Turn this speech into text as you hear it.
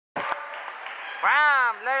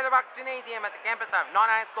From Ladybug Gymnasium at the campus of Norton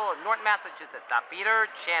High School in Norton, Massachusetts, the Peter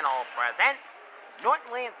Channel presents Norton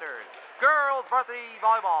Lancers Girls Varsity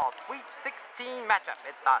Volleyball Sweet 16 matchup.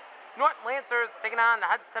 It's the Norton Lancers taking on the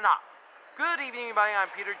Hudson Hawks. Good evening, everybody. I'm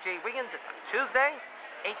Peter J. Wiggins. It's a Tuesday,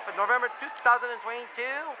 8th of November, 2022.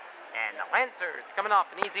 And the Lancers coming off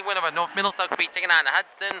an easy win over North Middlesex, taking on the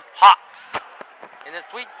Hudson Hawks. In the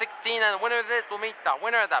Sweet 16, and the winner of this will meet the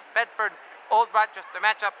winner of the Bedford Old Rochester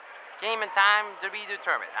matchup. Game and time to be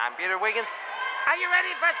determined. I'm Peter Wiggins. Are you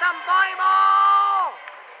ready for some volleyball?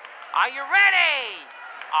 Are you ready?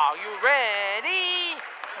 Are you ready?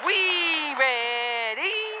 We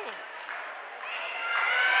ready?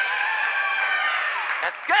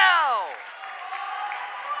 Let's go!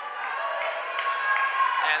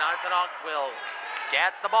 And Hudson Hawks will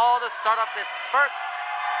get the ball to start off this first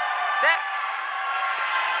set.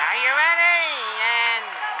 Are you ready? And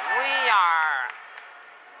we are.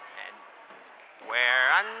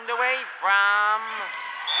 We're underway from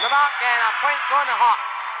the block, and a point going to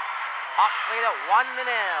Hawks. Hawks lead at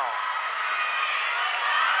 1-0.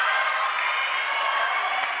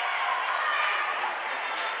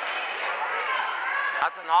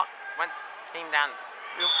 Hudson Hawks came down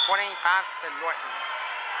 45 to Norton.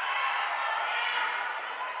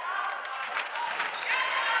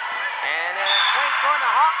 And a point going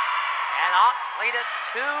to Hawks, and Hawks lead at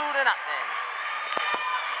 2-0.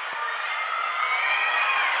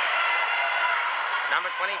 Number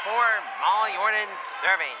 24, Molly Jordan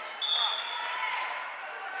serving.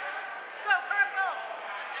 Go purple!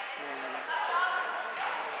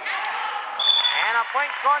 And a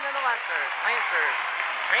point going to the Lancers. Lancers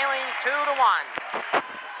trailing 2-1.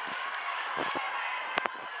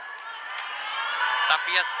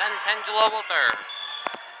 Sophia Santangelo will serve.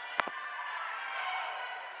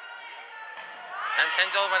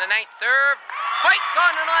 Santangelo with a nice serve. Point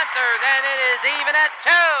going to the Lancers, and it is even at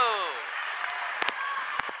 2.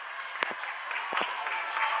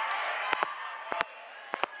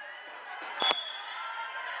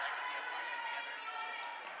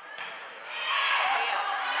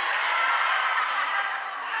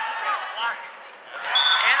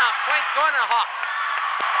 Going to Hawks.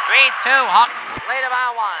 3-2, Hawks later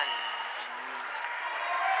by 1.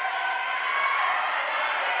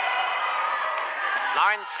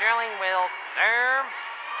 Lauren Sherling will serve.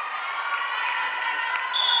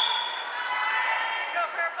 Go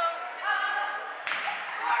purple!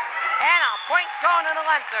 And a point going to the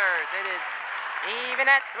Lancers. It is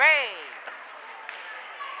even at 3.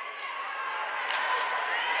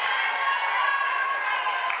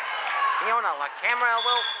 Fiona LaCamera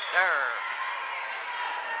will serve.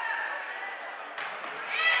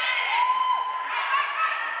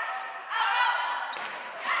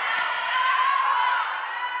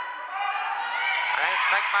 Nice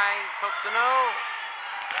spike by Costello.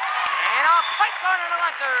 And a point going to the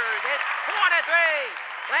Lancers. It's 4-3.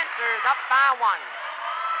 Lancers up by 1.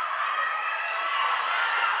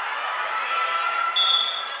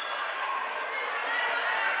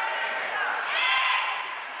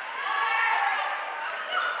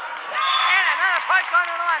 Point going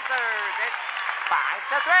to the Lancers. It's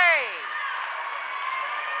 5-3.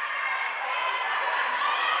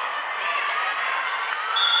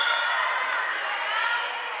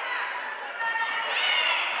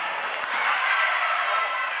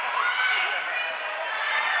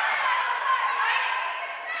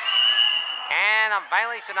 And a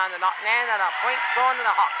violation on the Norton end, and a point going to the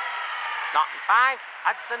Hawks. Norton 5,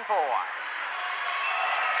 Hudson 4.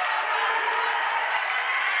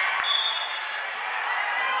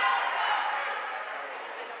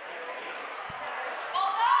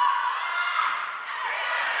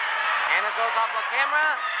 And it goes off the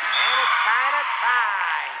camera, and it's tied at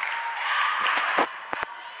 5.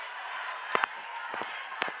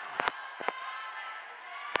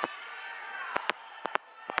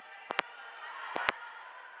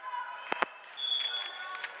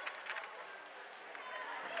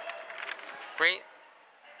 Great.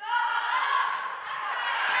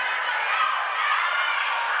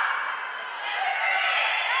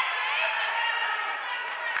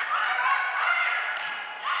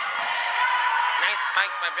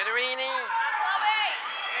 Spike by Vittorini.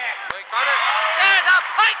 There's a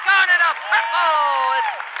point going to the purple.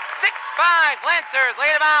 It's 6-5. Lancers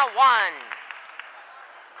lead about 1.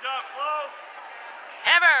 Good job, Flo.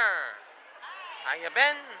 Heather. How you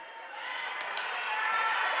been?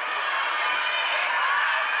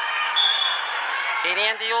 Katie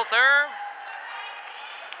Andy will serve.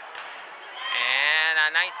 And a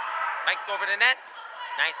nice spike over the net.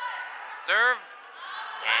 Nice serve.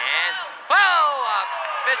 And, whoa, a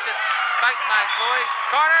vicious spike by Chloe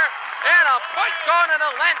Carter. And a point going to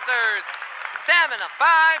the Lancers. 7-5.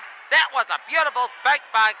 That was a beautiful spike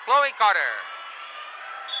by Chloe Carter.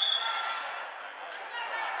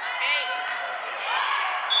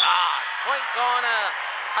 Point going to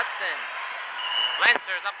Hudson.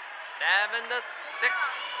 Lancers up 7-6.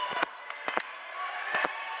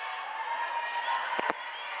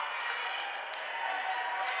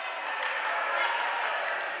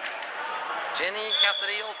 Jenny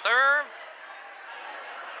Cassidy will serve.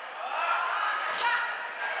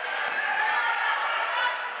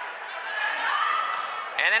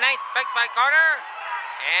 And a nice spike by Carter.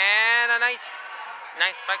 And a nice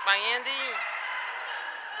spike by Andy.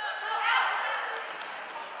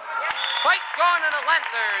 Point going to the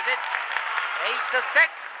Lancers. It's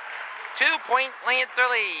 8-6. 2-point Lancer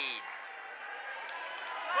lead.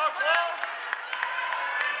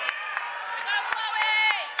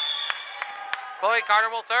 Chloe Carter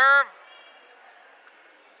will serve.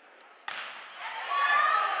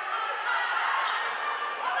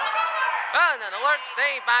 Oh, and an alert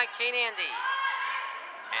save by Kate Andy.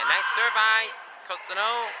 And nice serve by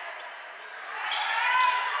Costano.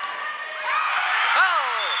 Oh!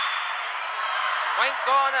 Point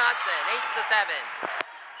going to Hudson, 8-7.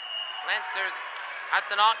 Lancers,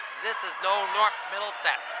 Hudson Hawks, this is no North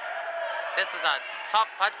Middlesex. This is a tough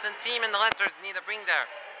Hudson team, and the Lancers need to bring their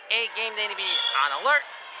A game. They need to be on alert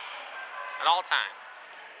at all times.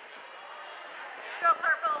 Go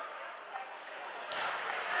purple.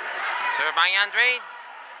 Serve by Andrade.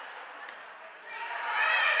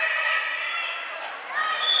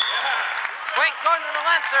 Point going to the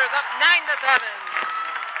Lancers, up 9-7.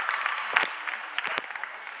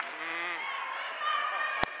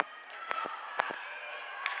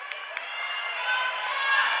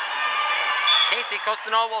 Casey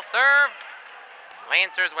Costano will serve.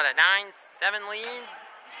 Lancers with a 9-7 lead.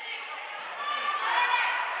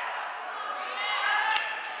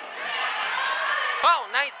 Oh,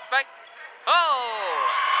 nice spike. Oh!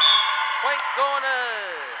 Point going to...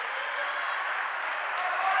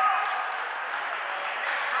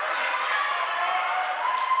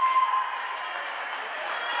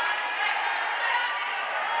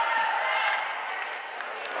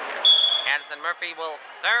 Addison Murphy will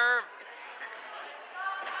serve.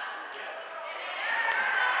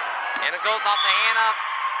 And it goes off the hand of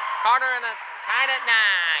Carter, and it's tied at 9.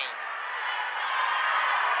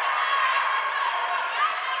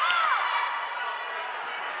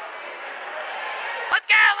 Let's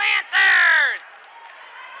go, Lancers!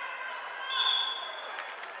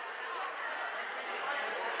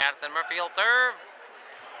 Addison Murphy will serve.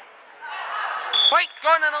 Point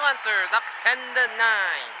going to the Lancers, up 10-9.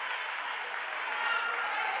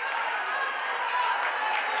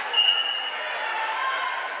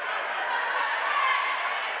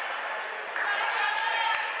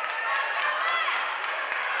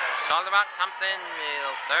 Charlotte Thompson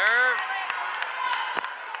will serve.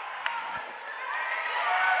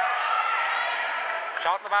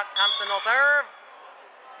 Charlotte Thompson will serve.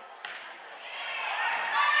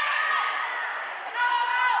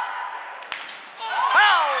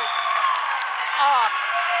 Oh! Off.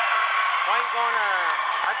 Point going to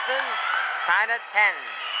Hudson. Tied at 10.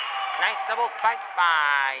 Nice double spike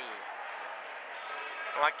by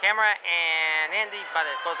camera and Andy, but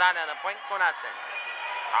it goes out on a point going to Hudson.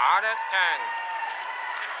 Hard at 10.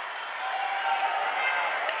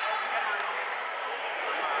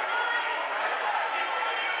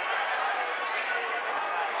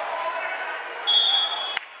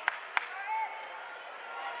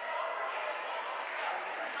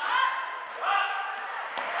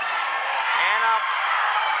 And up.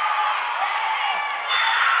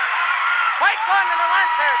 Point going to the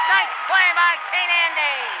Lancers. Nice play by Kate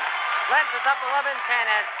Andy. Lancers up 11-10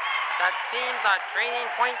 as the teams are trading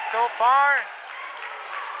points so far.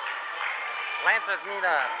 Lancers need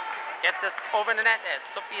to get this over the net as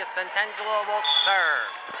Sophia Santangelo will serve.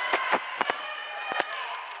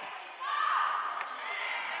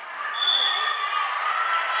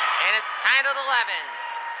 And it's tied at 11.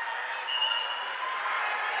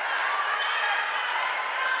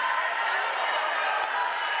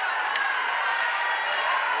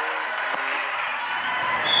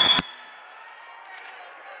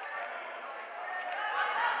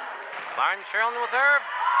 Lauren Sherlin will serve.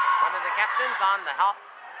 One of the captains on the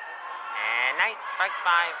Hawks. And nice spike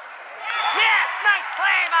by... Yes! Nice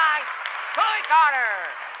play by Chloe Carter.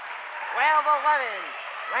 12-11.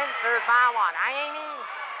 Lancers by 1. Hi, Amy.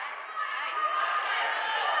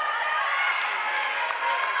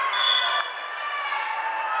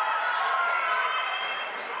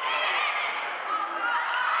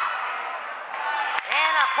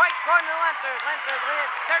 And a point going to Lancers. Lancers lead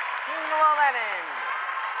it 13-11.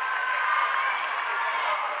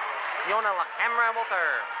 Fiona LaCamera will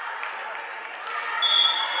serve.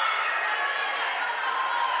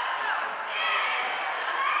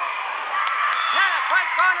 Now a point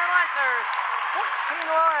going to Lancers.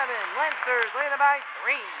 14-11. Lancers lead it by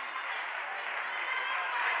 3.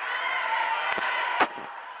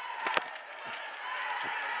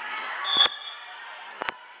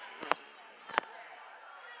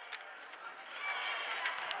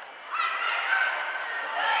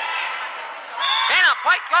 And a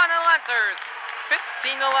point gone to Lancers.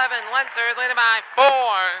 15-11. Lancers leading by 4.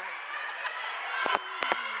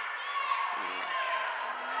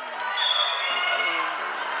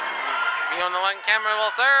 Be on the line, camera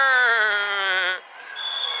will serve.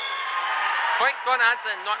 Point going to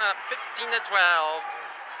Hudson. Norton up 15-12.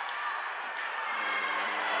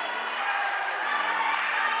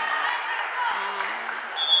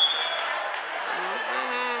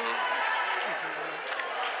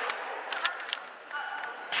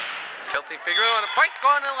 Chelsea Figueroa on a point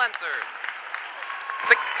going to Lancers.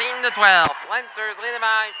 16-12. Lancers leading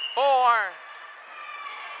by 4.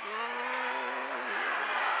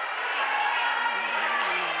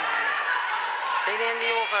 Kate Andy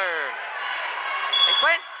will serve. They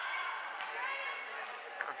quit.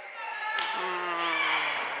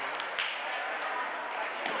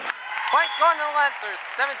 Point going to Lancers.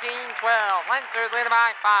 17-12. Lancers leading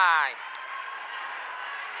by 5.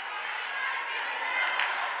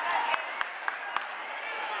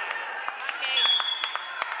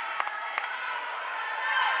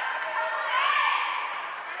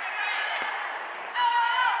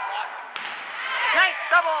 Nice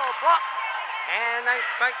double block. And nice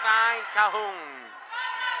spike by Calhoun.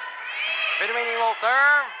 Vitamini will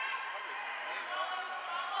serve.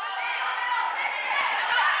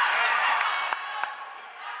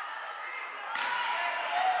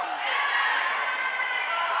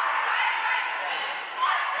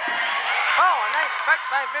 Oh, a nice spike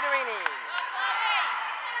by Vitamini.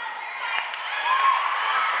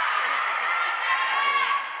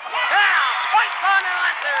 Now, point going to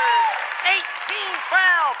Lancers.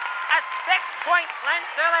 18-12. A 6-point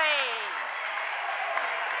Lancer lead.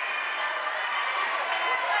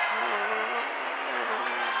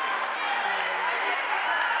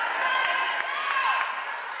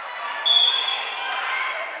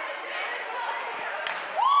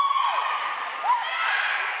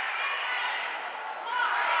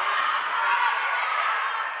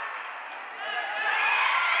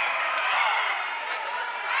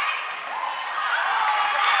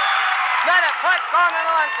 Let a point going to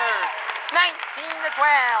the Lancers. 19-12,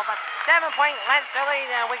 a 7-point Lancer lead,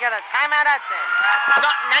 and we got a timeout Hudson.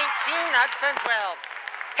 Not 19, Hudson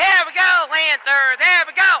 12. Here we go, Lancer, there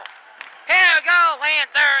we go. Here we go,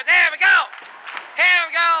 Lancer, there we go. Here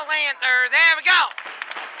we go, Lancer, there we go.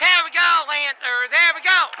 Here we go, Lancer, there we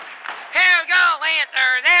go. Here we go,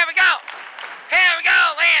 Lancer, there we go. Here we go,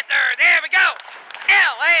 Lancer, there we go.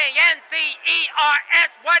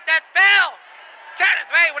 Lancers, what that spell? Count of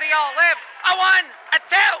 3, what do y'all live? A 1, a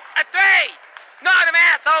 2, a 3. Not a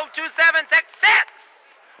mass,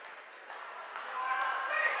 02766.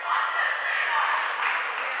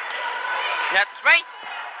 That's right.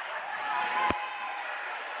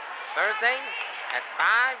 Thursday at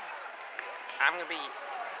 5.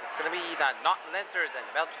 It's gonna be the Norton Lancers and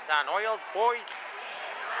the Belchertown Orioles boys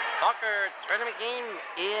soccer tournament game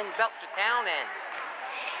in Belchertown, and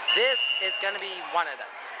this is gonna be one of the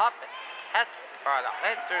toughest tests for the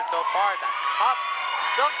Lancers so far. The top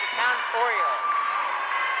Belchertown Orioles.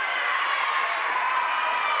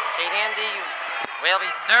 Kate Andy will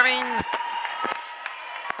be serving.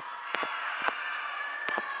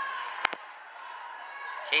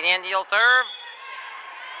 Kate Andy will serve.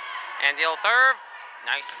 Andy will serve.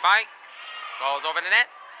 Nice spike. Goes over the net.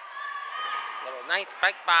 Little nice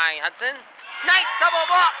spike by Hudson. Nice double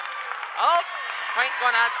block. Oh, point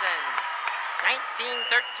going Hudson.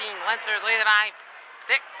 19-13. Lancers lead by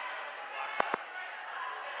 6.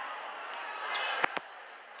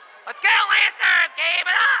 Let's go, Lancers! Game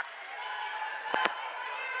it up!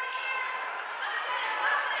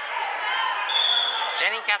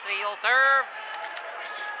 Jenny Cassidy will serve.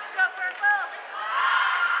 Go for a goal.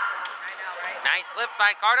 I know, right? Nice lift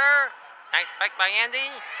by Carter. Nice spike by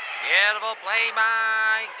Andy. Beautiful play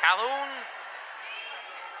by Calhoun.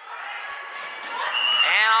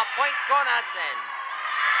 And a point going Hudson.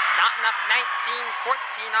 Knotting up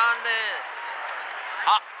 19-14 on the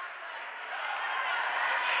Hawks.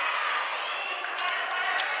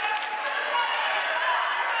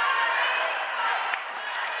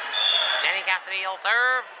 Jenny Cassidy will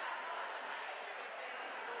serve.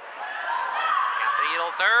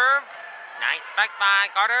 will serve. Nice spike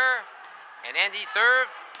by Carter. And Andy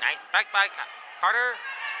serves. Nice spike by Carter.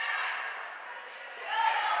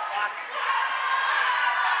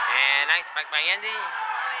 And nice spike by Andy.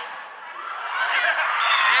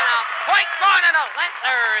 And a point going to the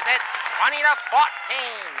Lancers. It's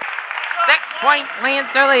 20-14. 6-point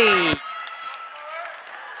Lancer lead.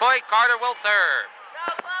 Chloe Carter will serve.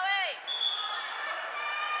 Go, Chloe!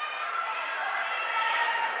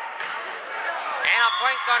 And a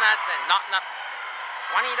point going to Hudson. Knotting up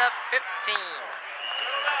 20-15.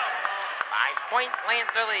 5-point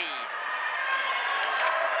Lancer lead.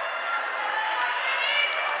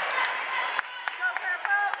 Go,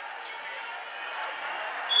 Purple!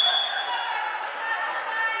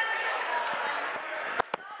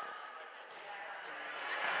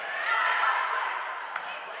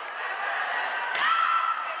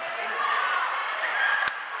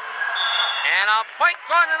 And a point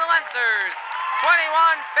going to the Lancers. 21-15,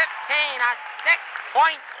 a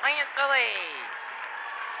 6-point Lancer lead.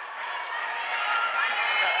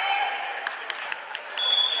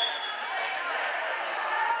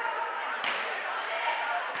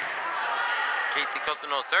 Casey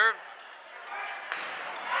Cosino serve.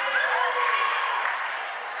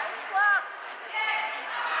 Nice block!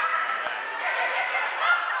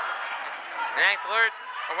 Nice alert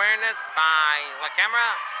awareness by La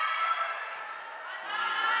Camera.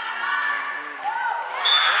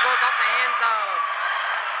 And it goes off the hands of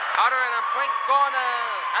Carter, and a point going to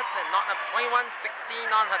Hudson. Knotting up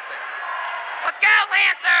 21-16 on Hudson. Let's go,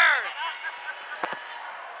 Lancers!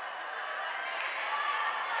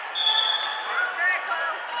 Strike,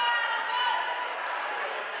 Chloe!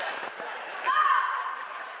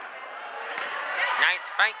 Nice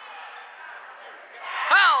spike.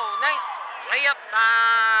 Oh, nice layup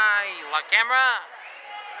by La Camera.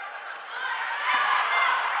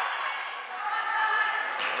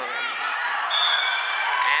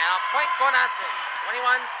 And a point going to Hudson.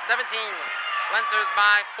 21-17. Lancers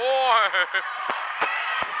by 4.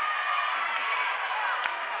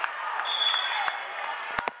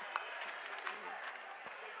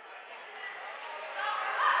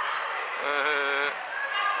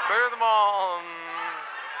 Clear them all.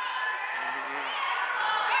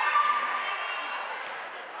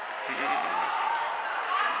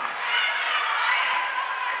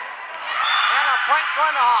 And a point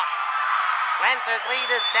going to Hawks. Lancers lead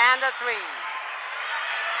is down to 3.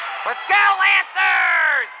 Let's go,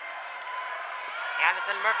 Lancers!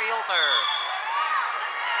 Anderson Murphy will serve.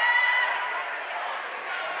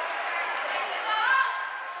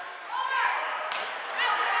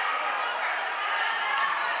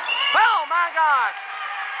 Oh my gosh!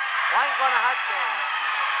 Point going to Hudson.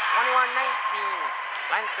 21-19.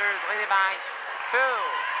 Lancers leading by 2.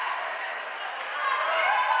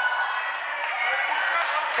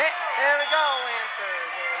 Here we go, Lancers.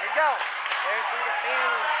 Here we go. There's the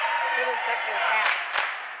student section at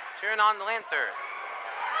cheering on the Lancers.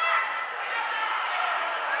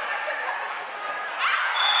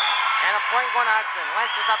 And a point going to Hudson.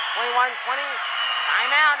 Lancers up 21-20.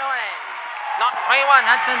 Timeout, Norton. Not 21,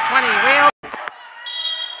 Hudson 20. Wheel.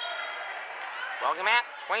 Welcome at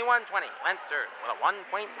 21-20. Lancers with a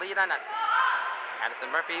 1-point lead on Hudson. Addison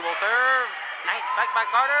Murphy will serve. Nice spike by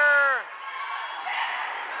Carter.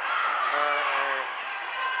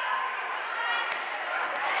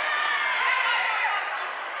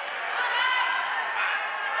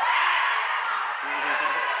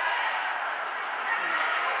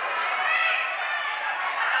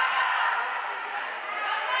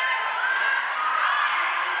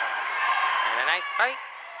 And a nice spike.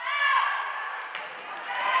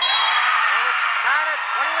 And it's tied at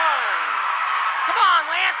 21. Come on,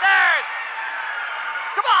 Lancers!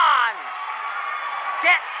 Come on!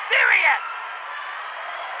 Get serious!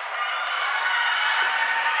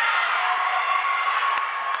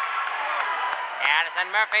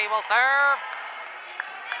 Addison Murphy will serve.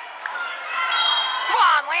 Come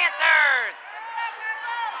on, Lancers!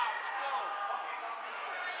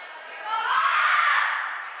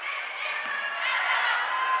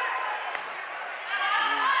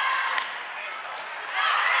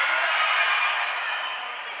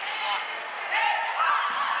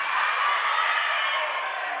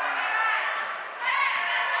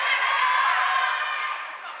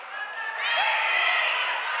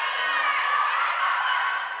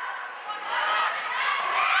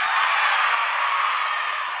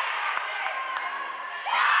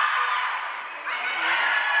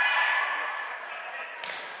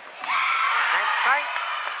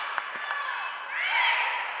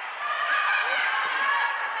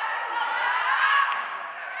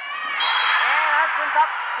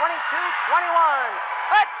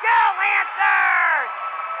 Lancers!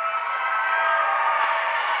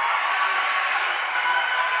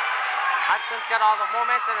 Hudson's got all the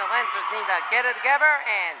momentum, and Lancers need to get it together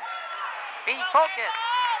and be focused.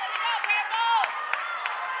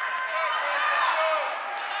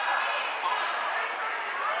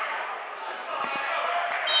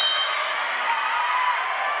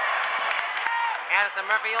 Addison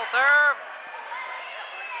Murphy will serve.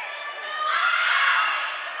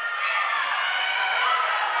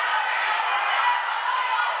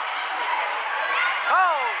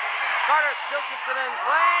 Oh! Carter still keeps it in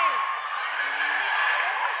play.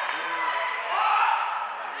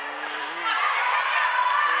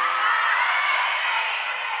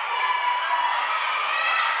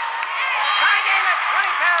 Tie game at 22.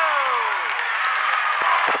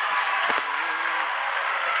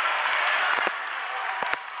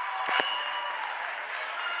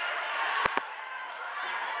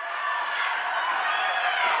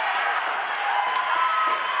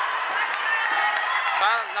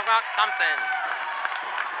 Knockout Thompson.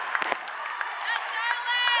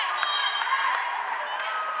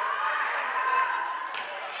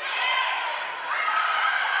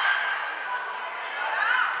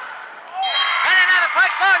 And another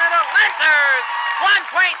point going to the Lancers.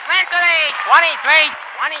 1 point Lancer lead, 23-22.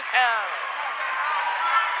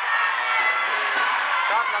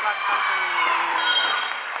 Shot knockout Thompson.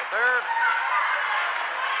 Serve.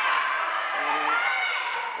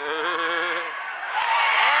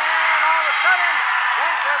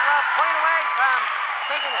 Lancers are a point away from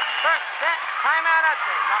taking the first set. Timeout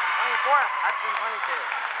Hudson. Norton 24, Hudson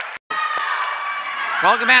 22.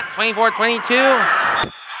 Welcome back, 24-22.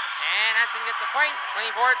 And Hudson gets the point,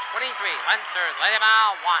 24-23. Lancers led him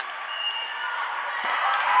out 1.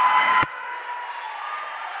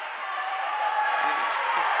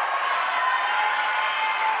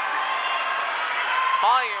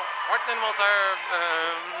 Norton will serve.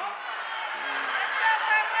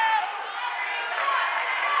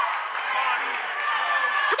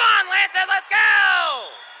 Come on, Lancers, let's go!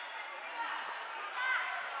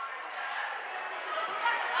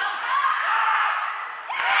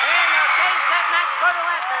 And the game set match for the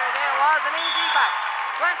Lancers. It wasn't easy, but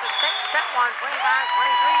Lancers take set 1,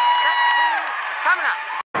 25-23. Set 2 coming up.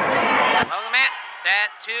 Welcome back. Set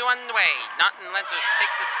 2 underway. Norton Lancers take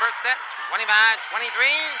this first set, 25-23.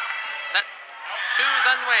 Set 2's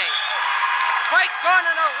underway. Point going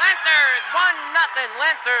to the Lancers. 1-0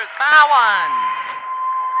 Lancers by 1.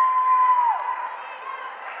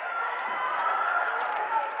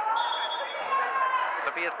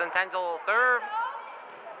 Sophia Centennial will serve.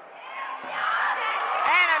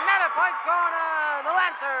 And another point going to the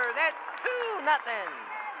Lancers. It's 2-0.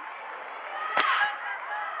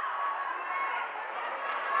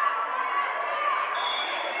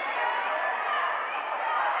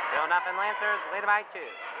 Still nothing Lancers, lead by 2.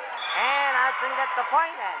 And Hudson gets the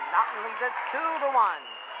point, and Norton leads it 2-1.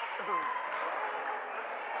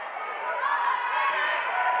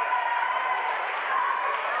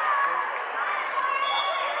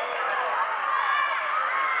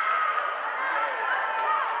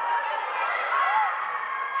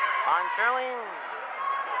 On Shirley.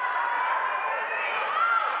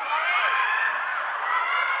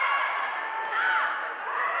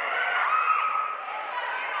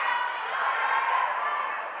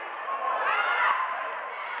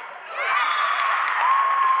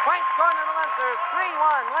 Point going to the Lancers,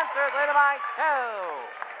 3-1. Lancers lead by 2.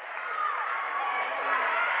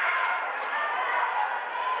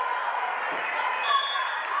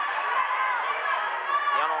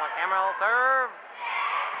 Yellow camera will serve.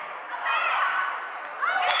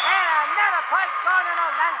 And another point going to the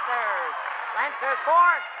Lancers. Lancers 4,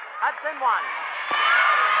 Hudson 1.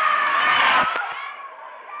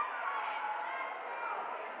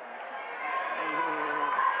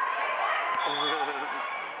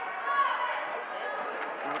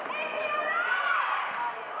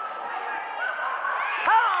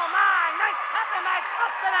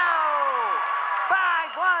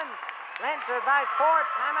 Lancers by 4,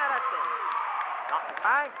 timeout Hudson. Norton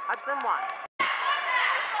 5, Hudson 1.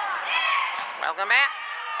 Welcome back.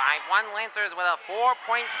 5-1 Lancers with a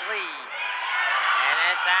 4-point lead. And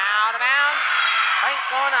it's out of bounds. Point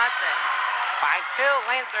going to Hudson. 5-2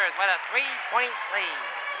 Lancers with a 3-point lead.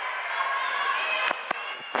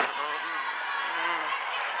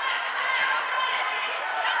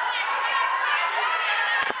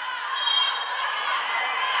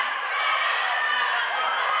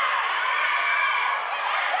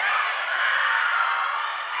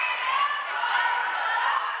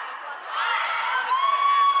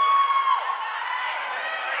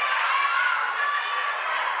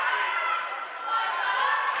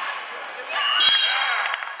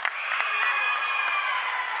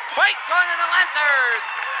 Point going to the Lancers.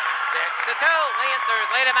 6-2. Lancers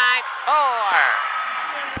lead it by 4.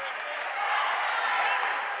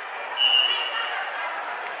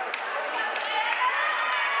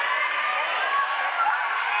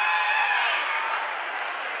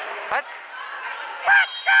 Let's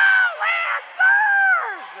go,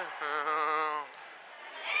 Lancers!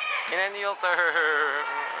 Get in the ulcer.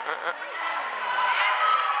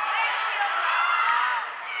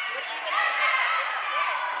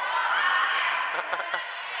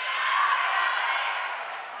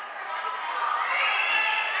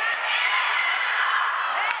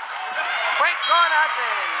 Point going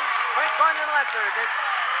Hudson. Point going to the Lancers. It's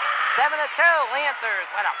 7-2. Lancers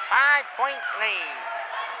with a 5-point lead.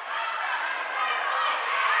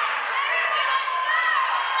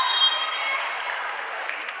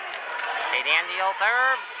 Andy will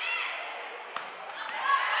serve.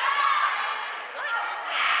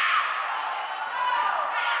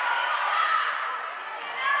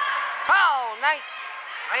 Oh, nice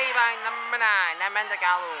play by number 9, Amanda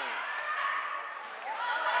Galloon.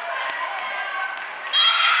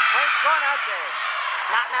 Point going Hudson.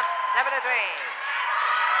 Not enough, 7-3.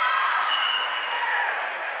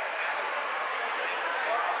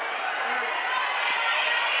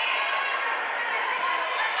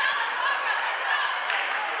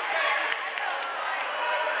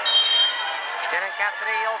 Shannon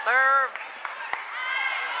Cassidy will serve.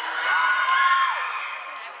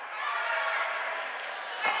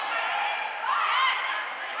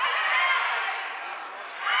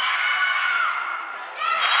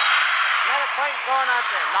 Another point going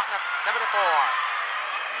Hudson. Not enough, 7-4.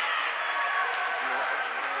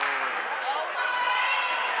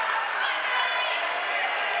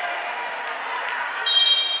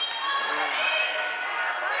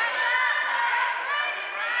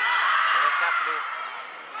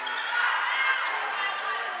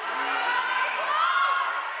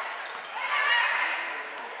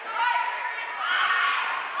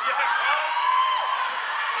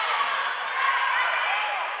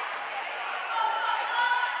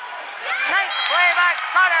 Nice play by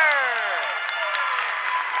Carter.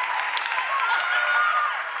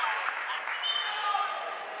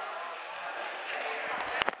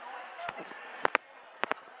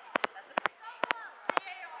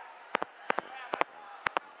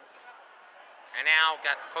 And now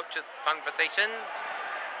got coach's conversation.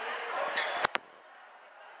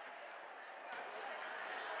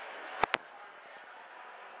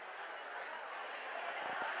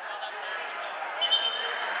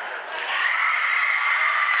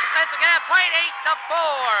 Let's get a point, 8-4.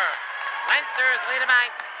 Lancers lead by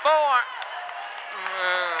 4.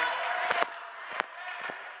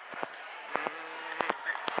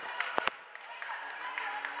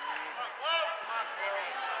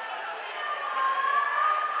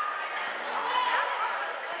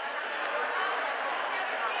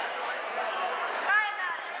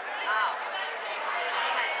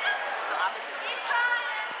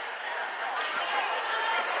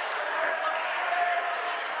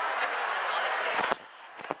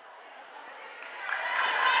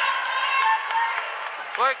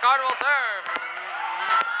 Floyd Carter will serve.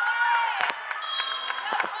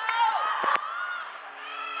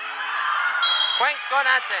 Point going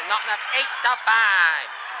Hudson, not enough, 8-5.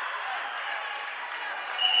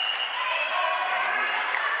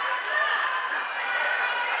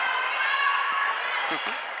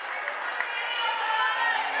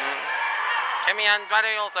 Jimmy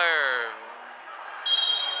Andrade will serve.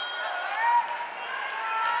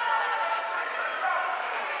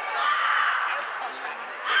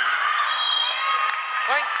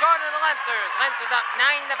 Point going to the Lancers. Lancers up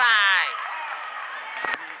 9-5.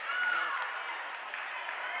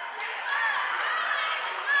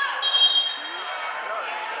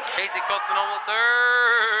 Casey Costano will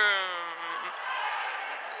serve.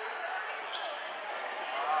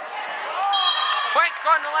 Point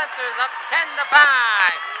going to the Lancers up 10-5.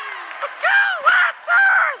 Let's go,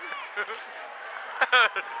 Lancers!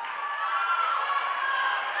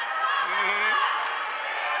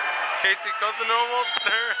 Casey Costano will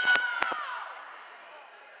serve.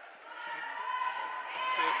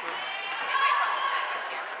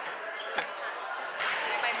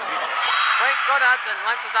 Point go to Hudson.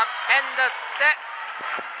 Lancers up 10-6.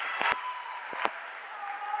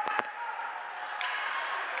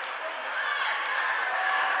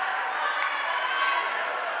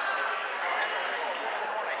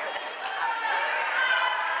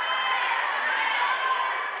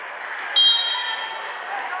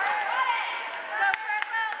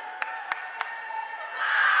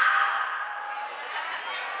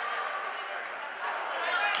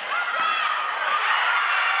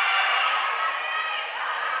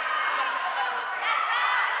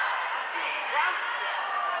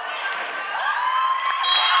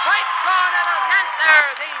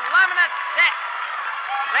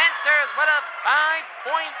 Lancers with a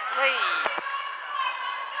 5-point lead.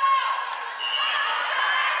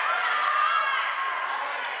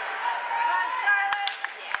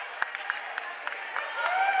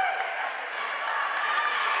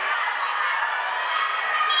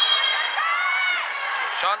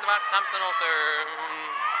 Sean Thompson will serve.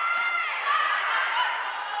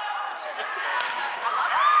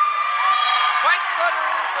 Point for the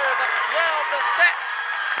Lancers up 12-6.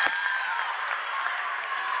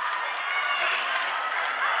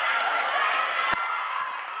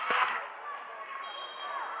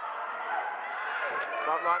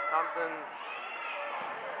 Sean Thompson.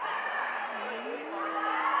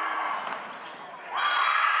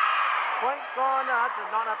 Point going to Hudson,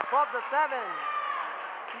 not up 12-7.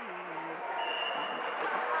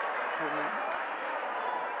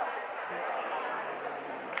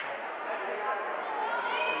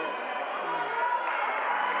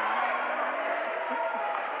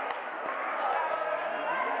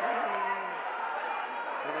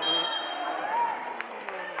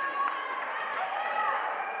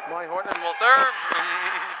 Boy Horton will serve.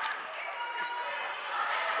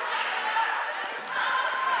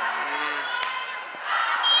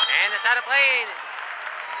 And it's out of play.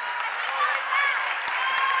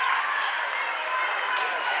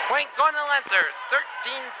 Point going to Lancers.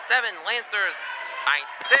 13-7. Lancers by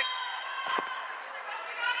 6.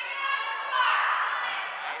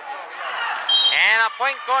 And a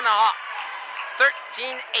point going to Hawks.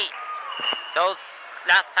 13-8. Those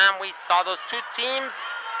last time we saw those two teams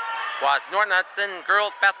was Norton Hudson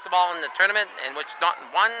girls basketball in the tournament, in which Norton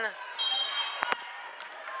won.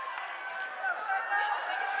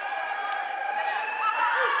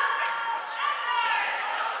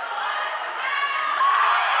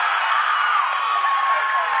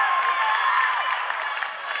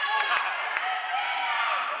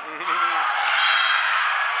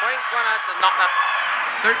 Point going out to Norton up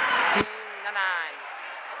 13-9.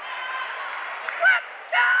 Let's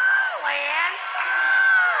go, Lancers!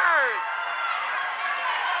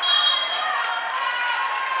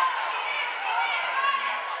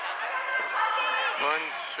 One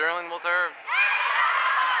Sherlin will serve.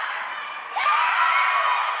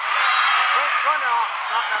 Point going off,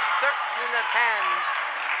 Norton up 13-10.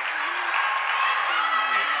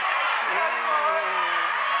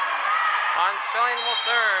 On Sherlin will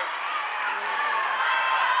serve.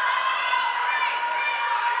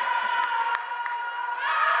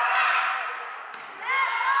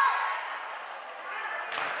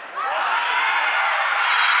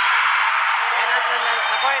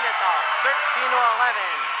 It's off 13-11.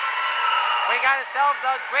 We got ourselves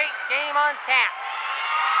a great game on tap.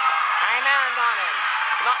 Timeout on him.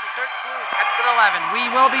 Norton 13, Hudson 11. We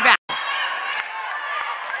will be back.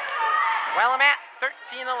 Well, I'm at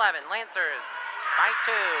 13-11. Lancers by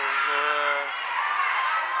 2.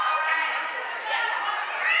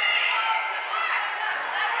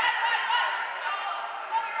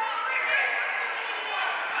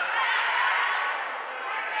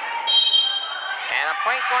 And a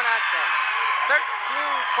point going Hudson.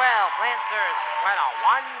 13-12. Lancers with a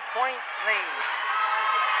 1-point lead.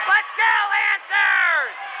 Let's go,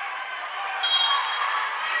 Lancers!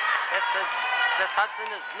 This Hudson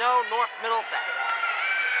is no North Middlesex.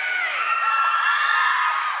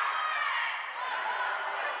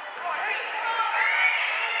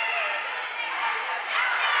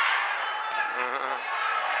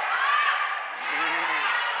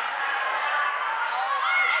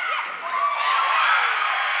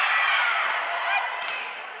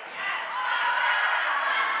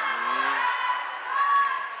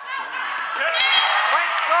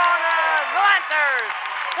 Lancers,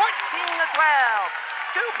 14-12,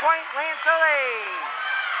 2-point Lancer lead.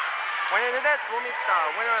 Winner of this will meet the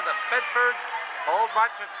winner of the Bedford Old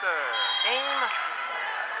Rochester game.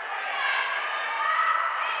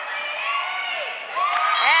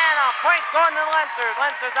 And a point going to the Lancers.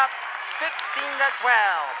 Lancers up 15-12.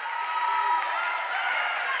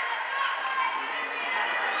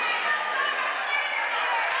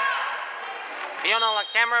 Fiona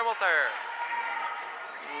LaCamera will serve.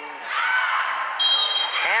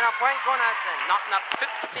 And a point going Hudson, knocking up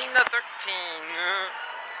 15-13.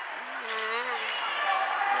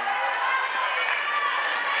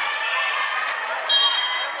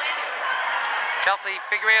 Chelsea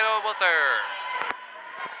Figueredo will serve.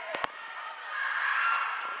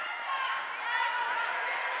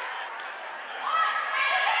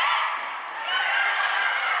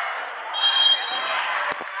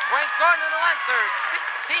 Point going to the Lancers,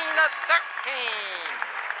 16-13.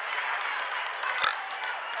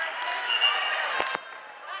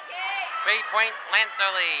 3-point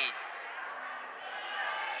Lancer lead.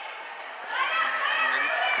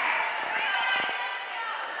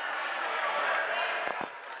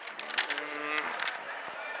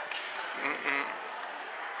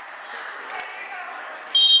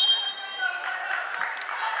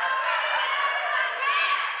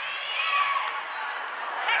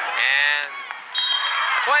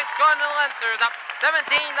 going to the Lancers, up 17-13.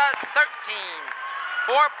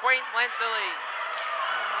 4-point Lancer lead.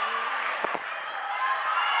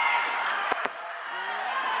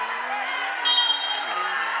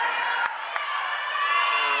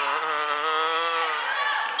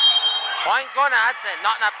 Point going to Hudson,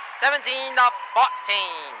 Norton up 17-14.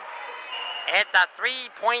 It's a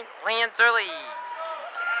 3-point Lancer lead.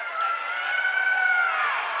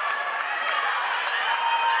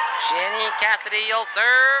 Jenny Cassidy will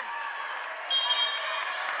serve.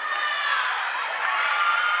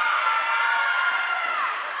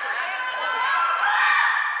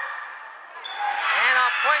 And a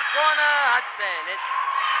point going to Hudson. It's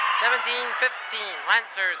 17-15.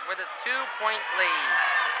 Lancers with a 2-point lead.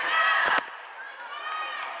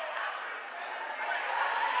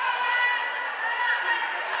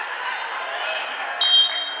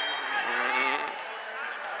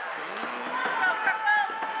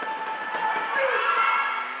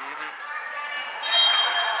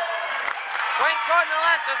 Point going to the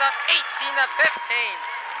Lancers, up 18-15.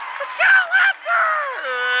 Let's go, Lancers!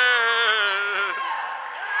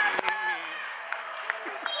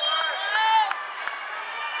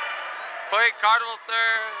 Point Cardinal, sir.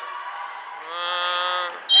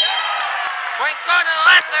 Point going to the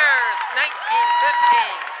Lancers,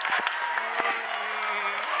 19-15.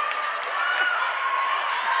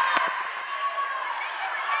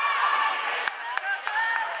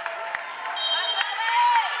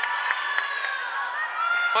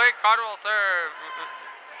 Point Cardinal, serve.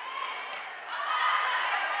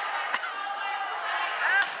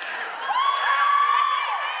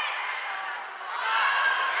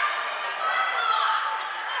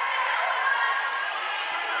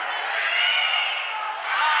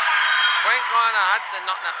 Point going to Hudson,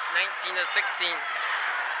 not 19-16.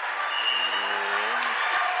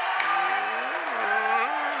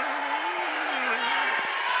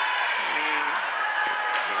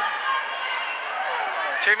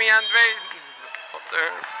 Jimmy Andre,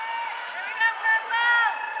 sir.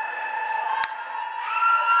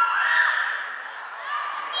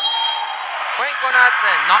 Point going to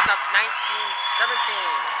Hudson, not up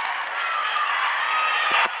 19-17.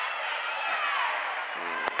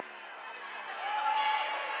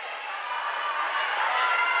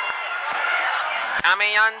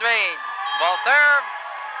 Amy Andre, ball serve.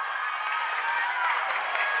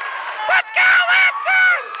 Let's go,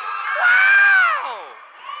 Lancers! Wow!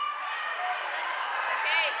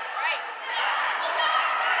 Okay, right.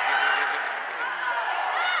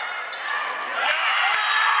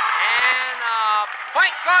 And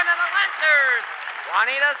point going to the Lancers.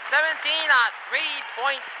 20-17, a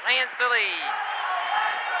 3-point Lancer lead.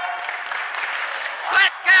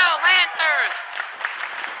 Let's go, Lancers!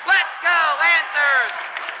 Let's go, Lancers!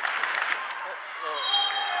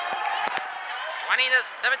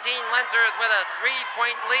 20-17, Lancers with a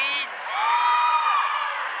 3-point lead.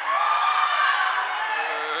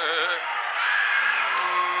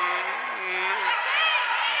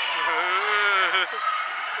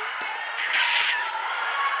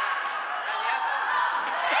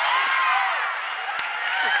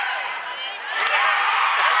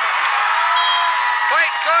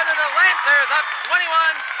 Point going to the Lancers, up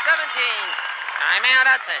 21-17. Timeout,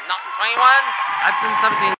 Hudson. Norton 21, Hudson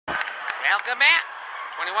 17. Welcome back.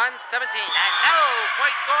 21-17. And no,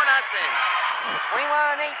 point going to Hudson.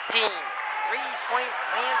 21-18. 3-point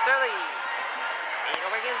Lancer lead. Ada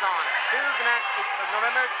Wiggins on Tuesday night, 8th of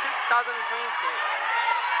November 2022.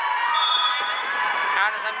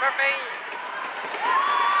 Addison Murphy.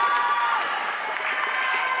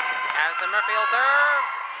 Addison Murphy will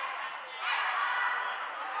serve.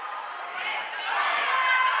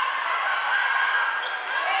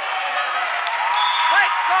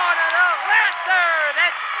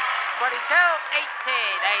 That's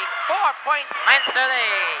 22-18, a 4-point Lancer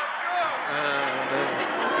lead.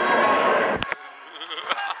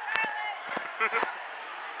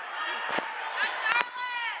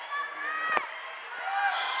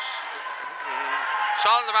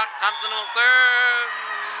 Charlotte about Thompson will serve.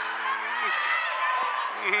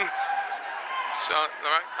 Charlotte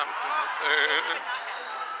about Thompson will serve.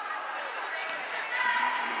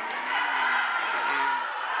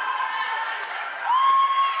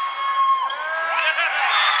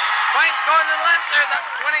 Point going to the Lancers, up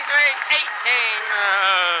 23-18.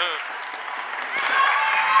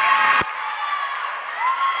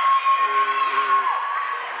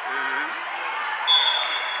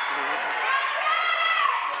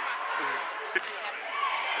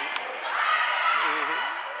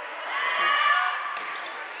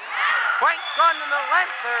 Point going to the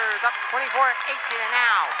Lancers, up 24-18, and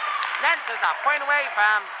now Lancers a point away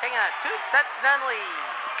from taking a 2-set to none lead.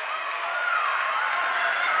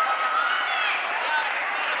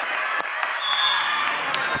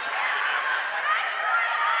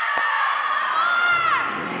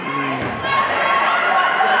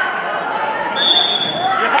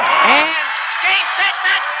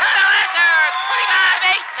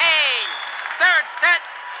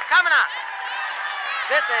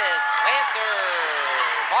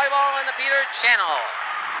 volleyball in the Peter Channel.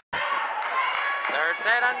 Third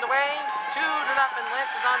set underway. 2-0.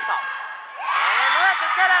 Lancers on top. And the Lancers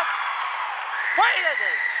get up. Pointed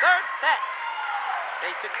this third set. They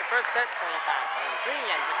took the first set 25-23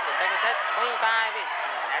 and took the second set 25-18.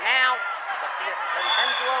 And now, Sophia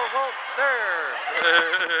Centenzuo will serve.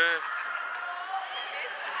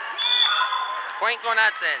 Point going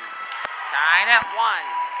Hudson. Tied at 1.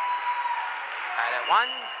 Tied at 1.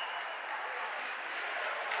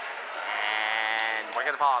 And we're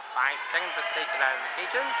going to pause 5 seconds for station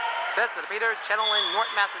identification. This is the Peter Channel in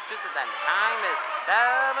Norton, Massachusetts, and the time is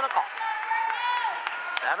 7 o'clock.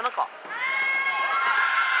 7 o'clock.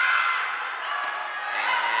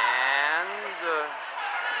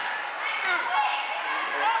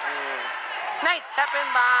 Nice tap in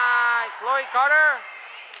by Chloe Carter.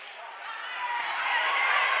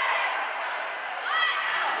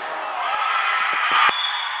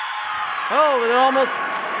 Oh, they're almost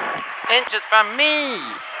inches from me.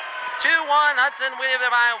 2-1 Hudson with it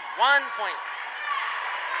by 1 point.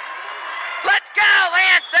 Let's go,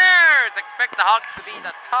 Lancers! Expect the Hawks to be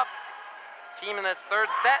the tough team in this third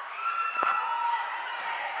set.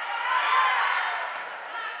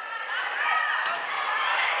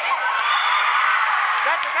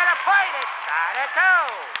 Let's get a point. It's tied at 2.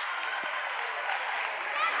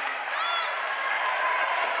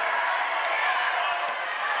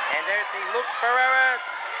 And there's the Luke Ferreira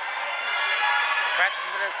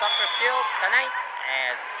practicing his soccer skills tonight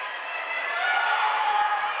as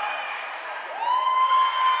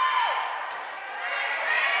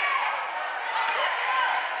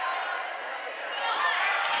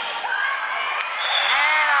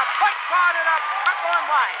and a point guarded up purple and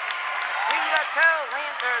white. 3-2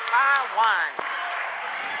 Lancers by 1.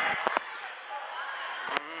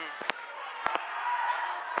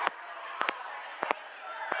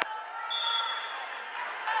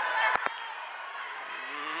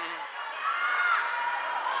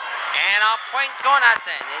 And a point going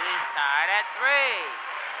Hudson. It is tied at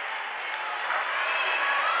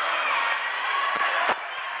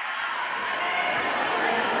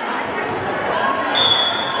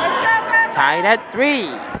 3. Tied at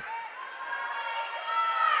 3.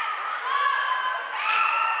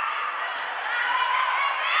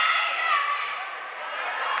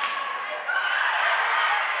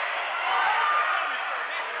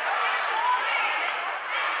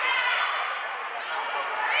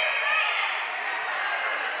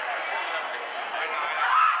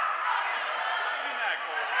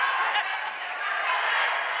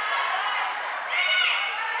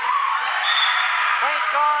 Point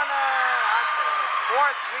corner, Hudson. It's 4-3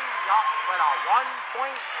 Hawks with a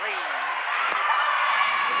 1-point lead.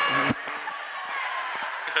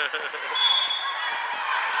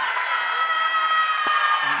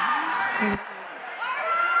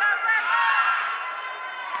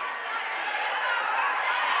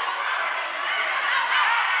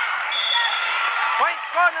 Point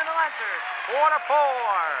corner, the Lancers. 4-4.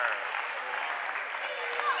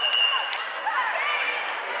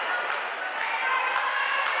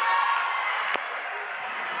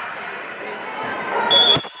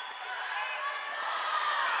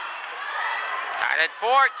 Tied at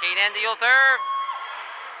 4, Kate Andy will serve.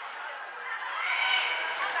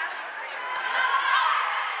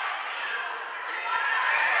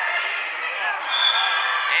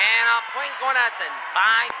 And a point going Hudson.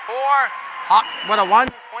 5-4. Hawks with a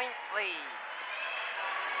 1-point lead.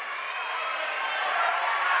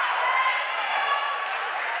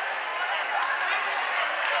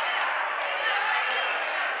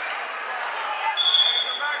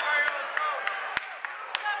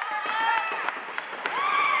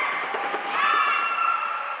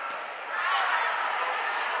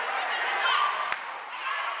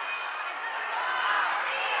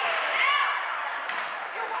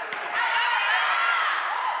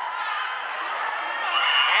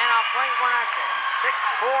 Point one Hudson.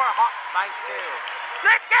 6-4 Hawks by 2.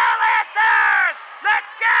 Let's go, Lancers! Let's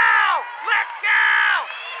go! Let's go!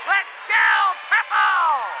 Let's go,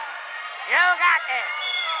 Purple! You got this.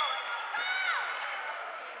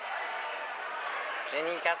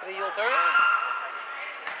 Jenny Cassidy, you'll serve.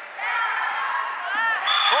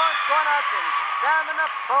 Point one Hudson.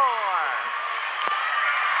 7-4.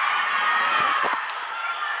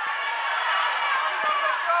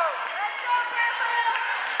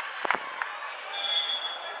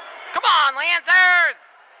 Come on, Lancers!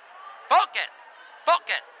 Focus!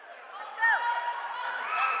 Focus!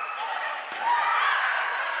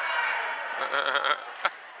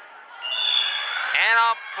 And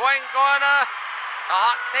a point going to the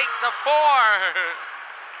Hawks 8-4.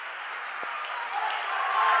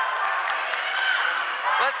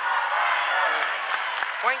 Let's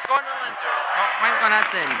Point going to Lancers. Oh, point going to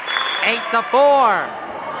Hudson. 8-4.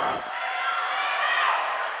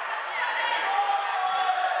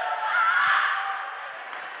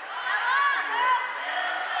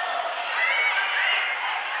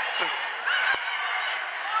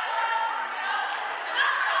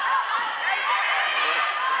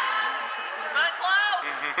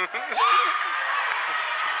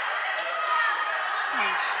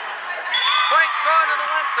 Point going to the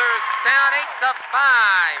Lancers, down 8-5.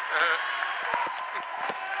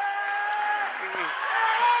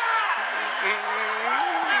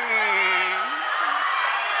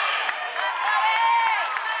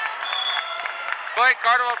 Point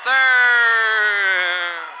Carter will serve.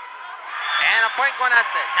 And a point going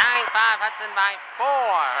Hudson. 9-5 Hudson by 4.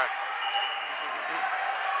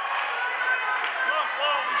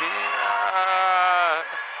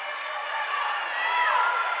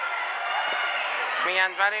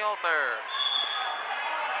 Wiggins ready will serve.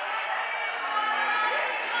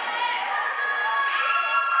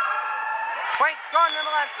 Point going to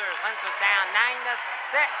the Lancers. Lancers down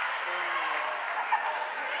 9-6.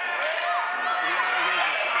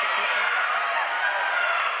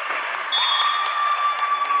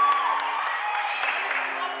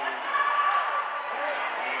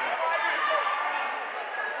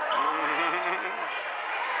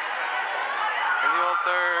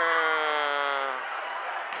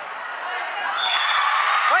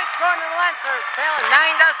 Point going to the Lancers, trailing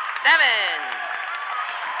 9-7.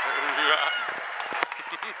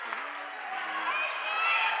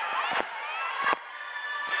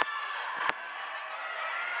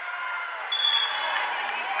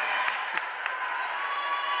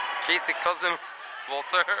 Casey Cousin will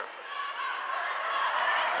serve.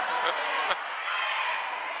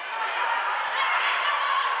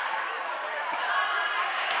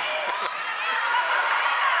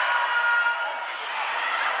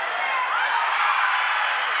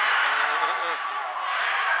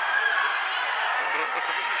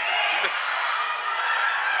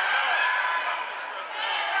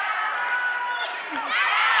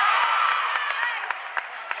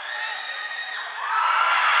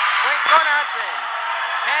 Point going to Hudson.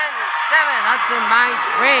 10-7. Hudson by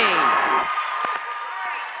 3.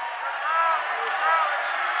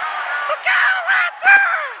 Let's go,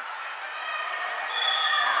 Lancers!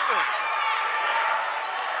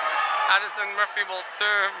 Addison Murphy will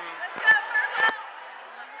serve.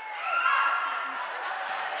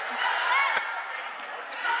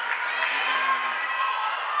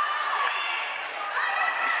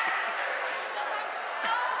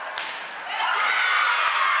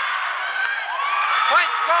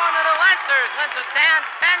 Point going to the Lancers. Lancers down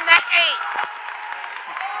 10-8.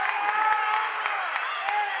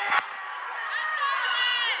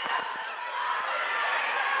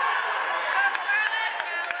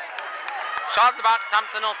 Shot about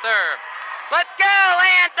Thompson will serve. Let's go,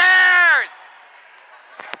 Lancers!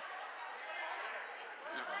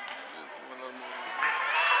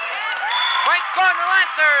 Point going to the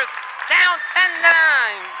Lancers. Down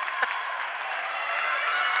 10-9.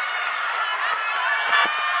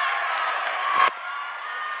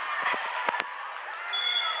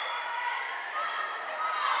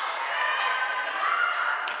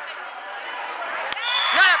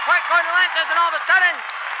 Point going to Lancers, and all of a sudden,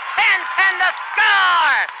 10-10 the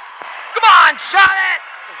score! Come on, shot it!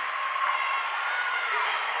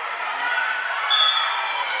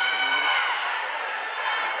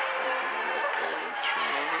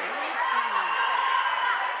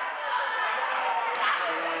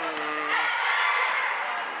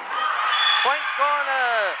 Point going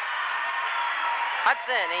to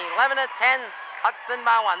Hudson, 11-10, Hudson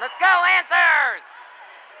by 1. Let's go, Lancers!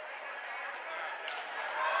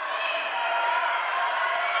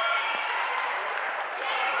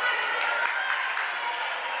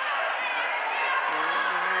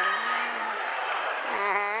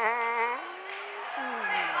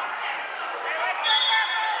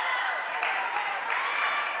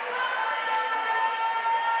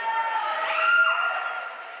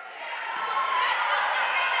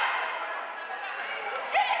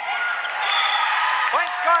 Point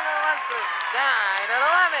going to the Lancers, tied at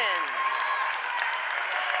 11.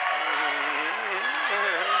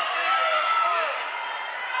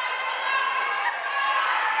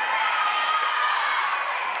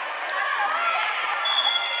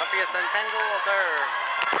 Sophia Centennial will serve.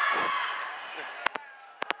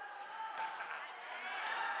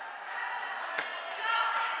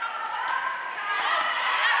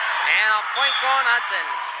 And a point going Hudson,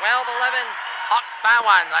 12-11, Hawks by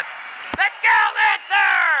 1. Let's go,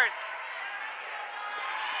 Lancers!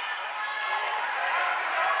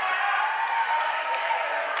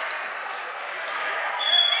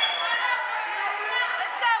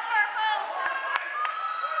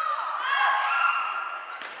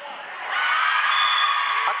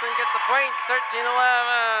 point, 13-11.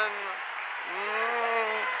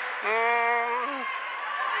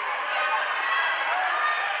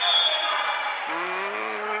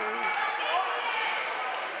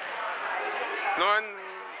 Norton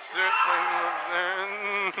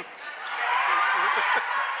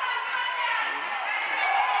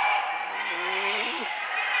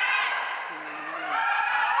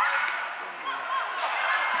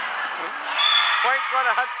Point go to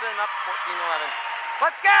Hudson, up 14-11.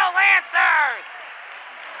 Let's go, Lancers!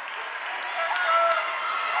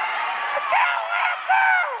 Let's go,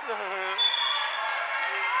 Lancers!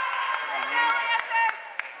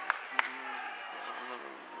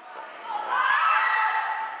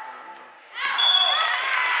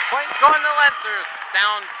 Point going to Lancers,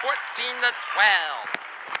 down 14-12.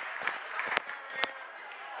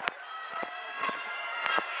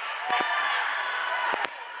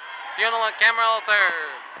 Funeral Cameron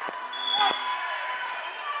serve.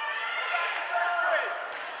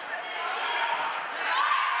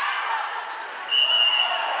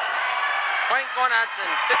 Point going to Hudson,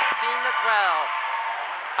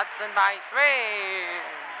 15-12. Hudson by 3.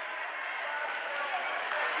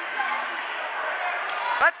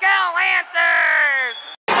 Let's go,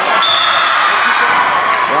 Lancers!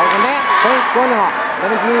 Welcome back. Point going to Hawks,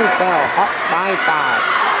 17-12. Hawks by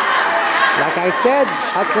 5. Like I said,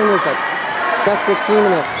 Hudson is a desperate team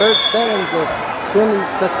in the third set and just doing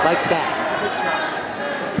just like that.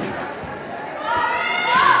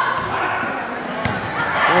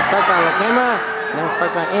 Nice spike by LaCamera. Nice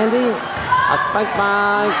spike by Andy. A spike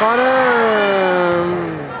by Carter.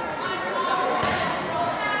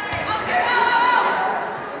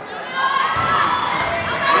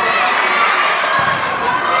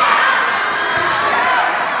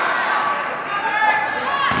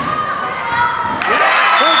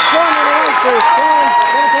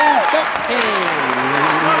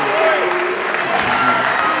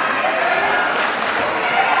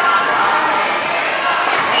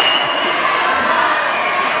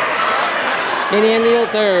 Kenny and the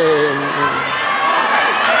third.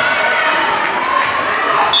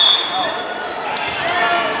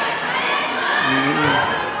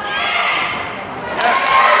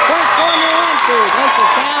 Point corner Lancers.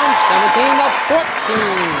 Lancers down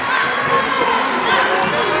 17-14.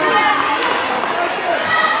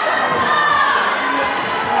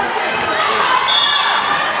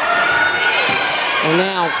 And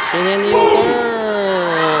now, Kenny and the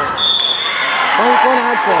third. Point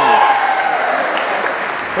corner Hudson.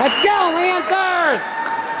 Let's go, Lancers!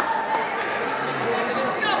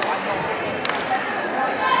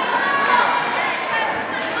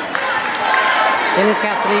 Kenny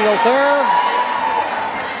Cassidy will serve.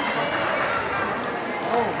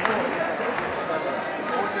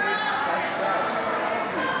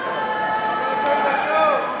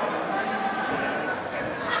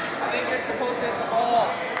 I think you're supposed to hit the ball.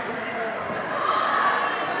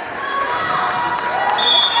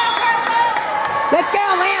 Let's go,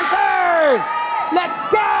 Lancers! Let's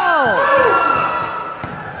go!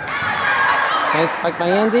 Nice spike by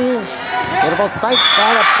Andy. Beautiful spike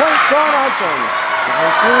by the point guard Hudson.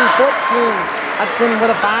 19-14. Hudson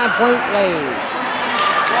with a 5-point lead.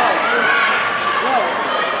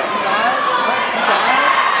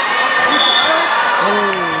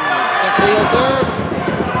 And Cassidy will serve.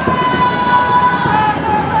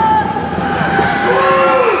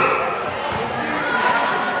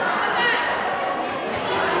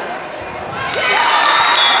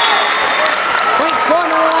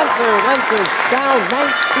 Lancers down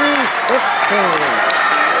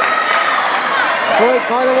 19-15. Troy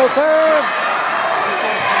Carter will serve.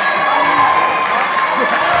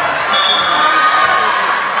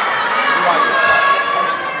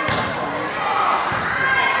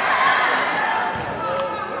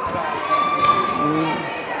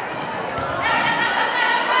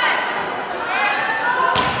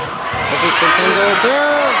 Will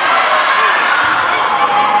serve.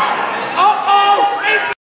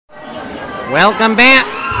 Welcome back.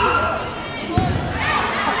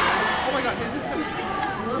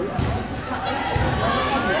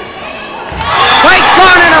 Right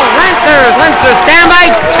corner to Lancers. Lancers down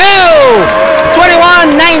by 2.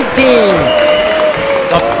 21-19.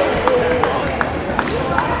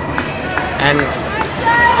 And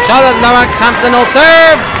Charlotte Novak Thompson will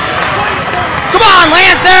serve. Come on,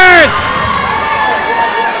 Lancers!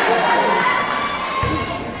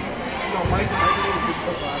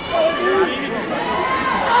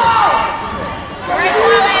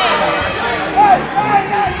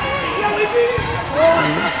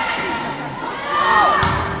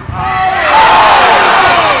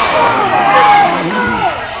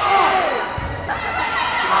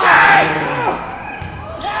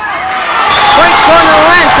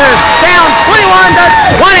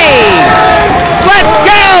 Let's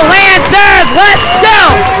go, Lancers! Let's go!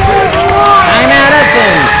 Timeout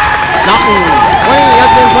Hudson. Norton 20,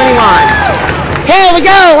 Hudson 21. Here we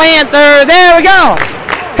go, Lancers! There we go!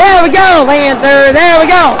 Here we go, Lancers! There we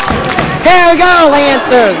go! Here we go,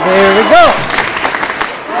 Lancers! There we go!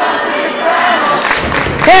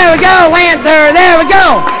 Here we go, Lancer, there we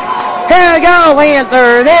go! Here we go,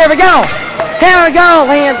 Lancer, there we go! Here we go,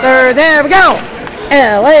 Lancer, there we go!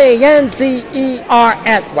 Lancers,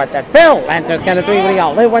 what that's Bill. Lancers count of 3, what do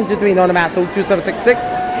y'all? Live 1, 2, 3, Norton Mass 2766.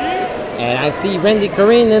 And I see Randy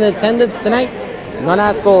Corrine in attendance tonight. Norton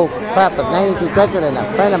High School class of 92 graduate and a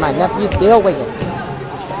friend of my nephew, Dale Wiggins.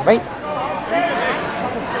 That's right.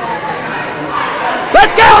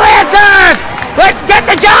 Let's go, Lancers! Let's get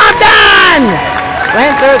the job done!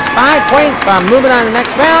 Lancers 5 points moving on to the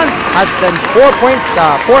next round. Hudson 4 points,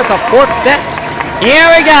 fourth set. Here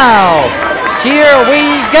we go. Here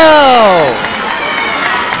we go.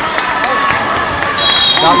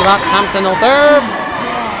 Talking about Thompson will serve.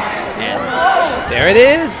 And there it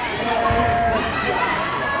is.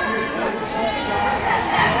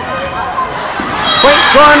 Point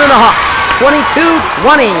scoring to the Hawks.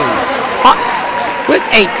 22-20. Hawks with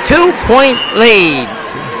a 2-point lead.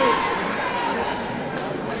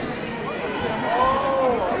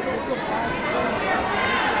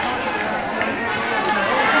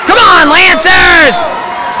 Lancers!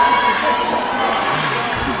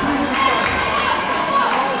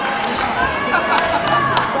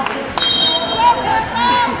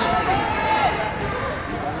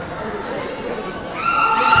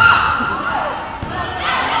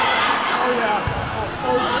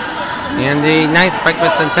 And the nice break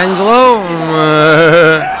with Santangelo.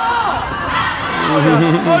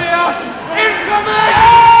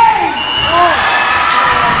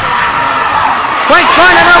 Quick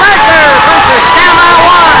run to the Lancers! Lancers down by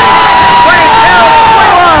 22-21.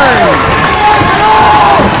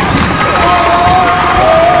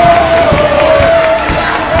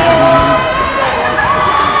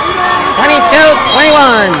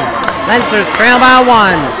 22-21. Lancers trail by 1.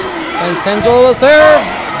 Santangelo will serve.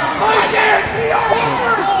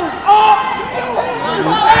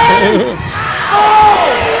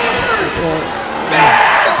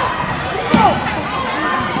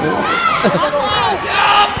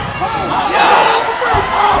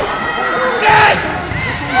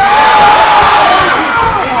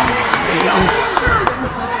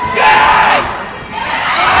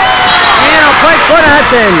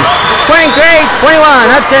 Hudson,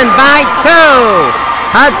 23-21, Hudson by 2.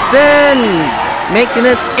 Hudson making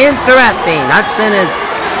it interesting. Hudson is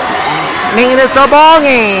making this a ball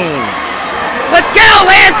game. Let's go,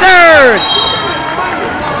 Lancers!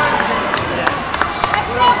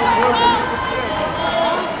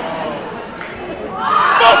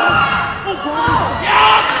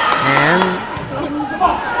 And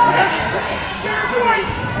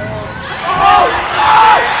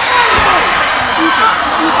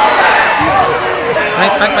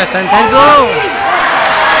nice back by Santangelo.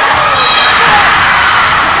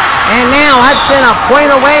 And now Hudson a point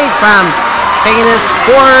away from taking his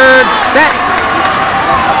 4th set.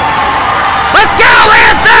 Let's go,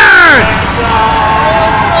 Lancers!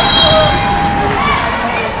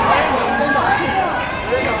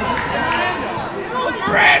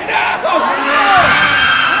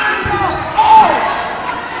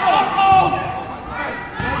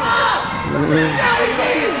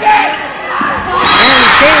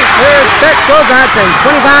 Third set goes Hudson,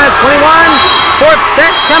 25-21. 4th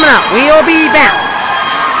set coming up. We'll be back.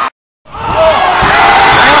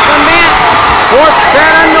 Welcome back. 4th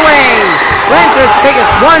set underway. Lancers take it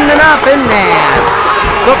 1-0 there.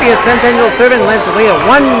 Sophia Santangelo serving. Lancers lead 1-0.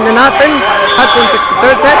 Hudson took the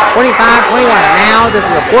 3rd set, 25-21. Now this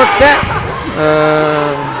is the 4th set.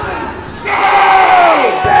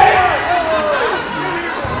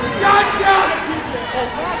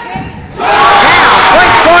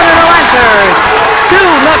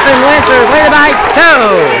 Lancers lead by 2.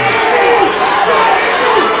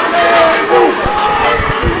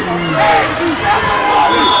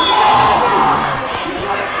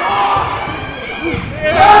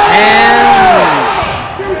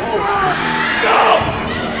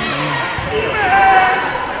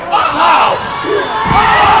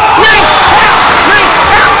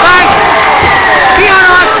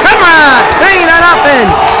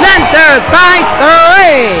 Lancers by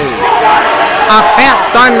 3. A fast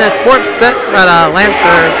start in this 4th set, but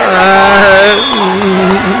Lancers,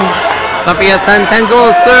 Sophia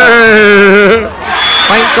Santangelo serve.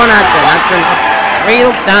 Point going Hudson.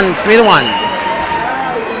 Hudson 3-1.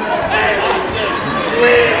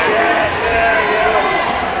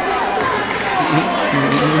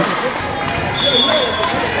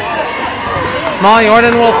 Small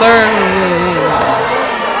Jordan will serve.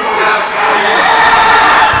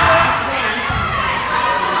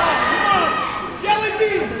 Jelly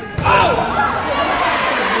bean! Oh!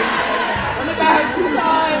 On the back, 2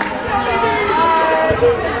 times! Jelly bean!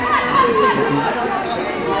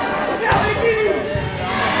 Jelly bean!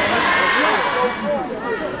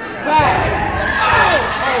 Back!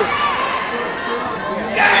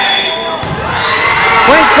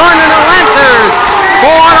 Point corner to Lancers.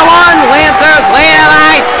 4-1. Lancers lead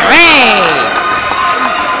by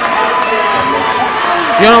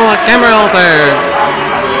 3. General Cameron will serve.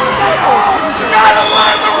 You gotta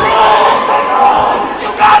learn the rules! You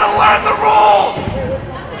gotta learn the rules!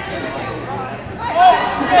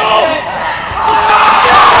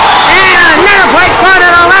 And another point corner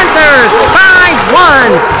to Lancers. 5-1.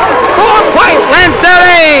 4-point Lancer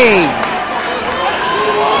lead.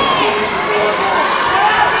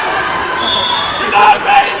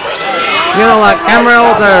 You know what, Cameron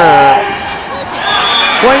will serve.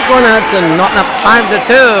 Point corner Hudson, Norton up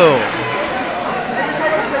 5-2.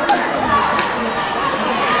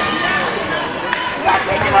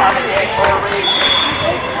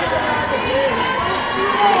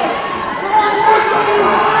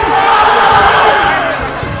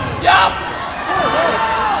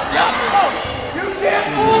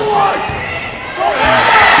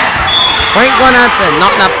 Point corner Hudson,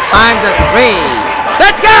 Norton up 5-3.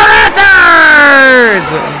 Let's go, Lancers!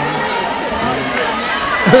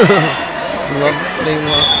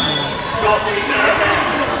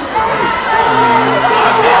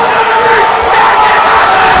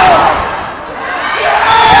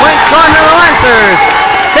 Point corner to the Lancers.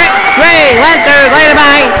 6-3. Lancers later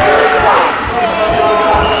by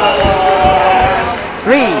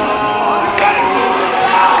 3.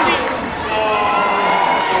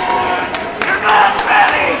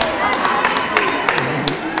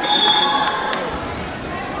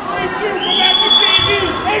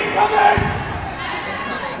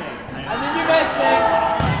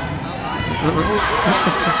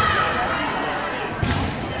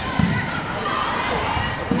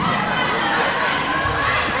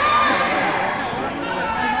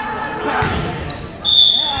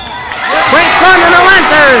 Point corner to the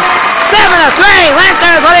Lancers. 7-3.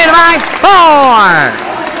 Lancers leading by 4.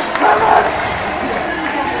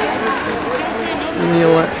 You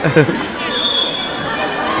know what?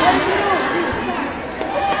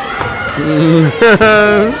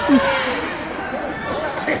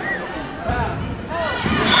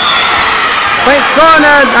 Point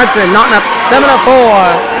corner, that's it, Norton up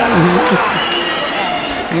 7-4.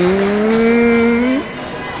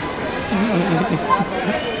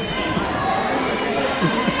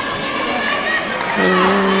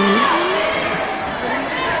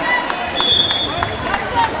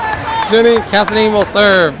 Jimmy Cassidy will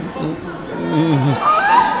serve.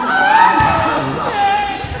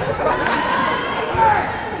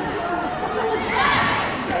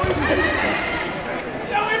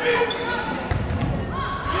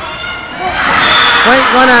 Point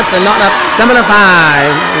one out to Norton up 7-5.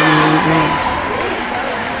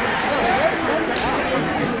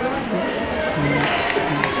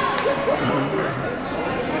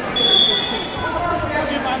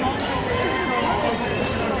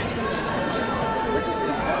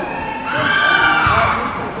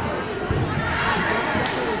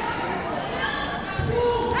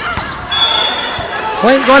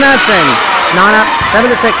 Point one Hudson. Not up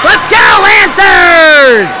 7-6. Let's go,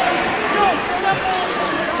 Lancers!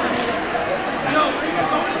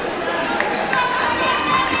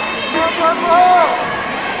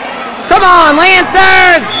 Come on,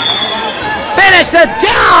 Lancers! Finish the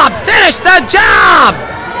job! Finish the job!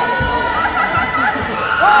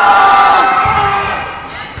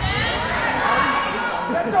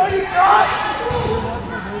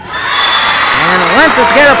 And Lancers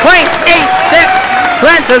get a point. 8-6.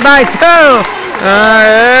 Lancers by 2.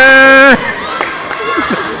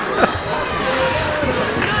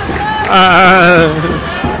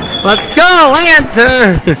 Let's go,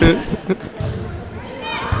 Lancers!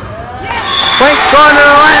 Point corner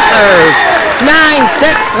Lancers.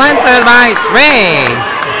 9-6. Lancers by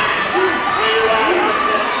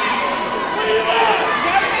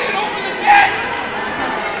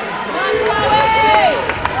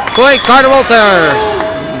 3. Troy Carter will serve.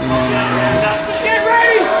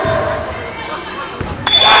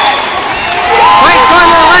 Point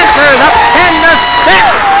corner Lancers up 10-6.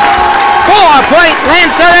 4-point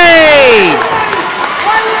Lancer lead.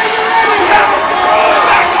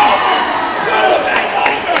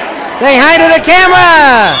 Say hi to the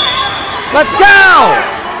camera. Let's go.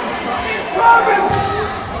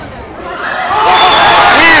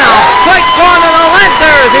 Now, point corner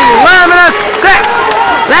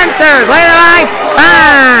Lancers lead it by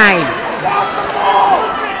 5.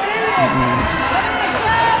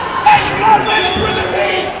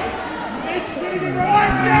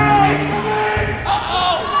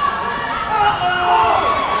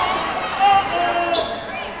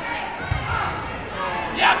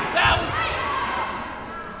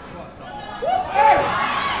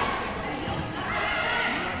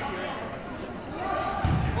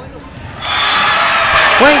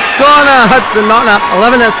 Point corner, Hudson Norton up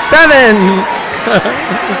 11-7.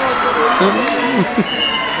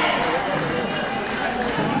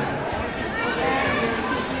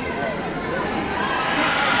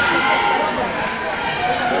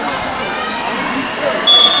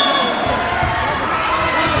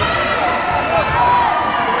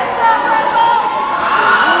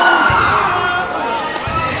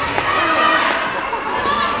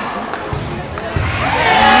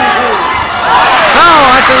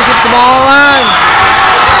 Keep the ball on.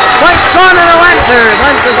 Point corner to Lancers.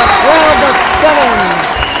 Lancers up 12-7.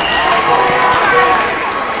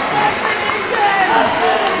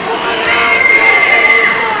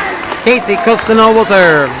 Casey Costano will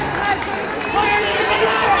serve.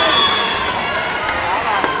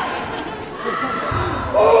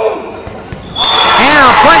 And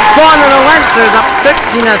a point corner to Lancers up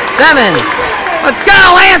 15-7. Let's go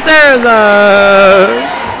Lancers!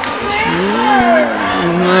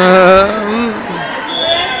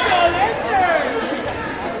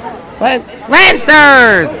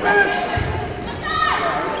 Lancers!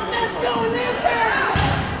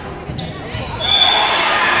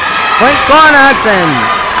 Point corner Hudson.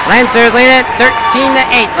 Lancers lead it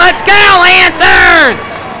 13-8. Let's go Lancers!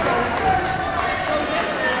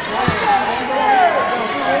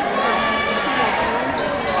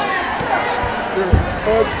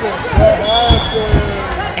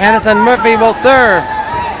 Addison Murphy will serve.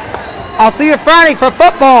 I'll see you Friday for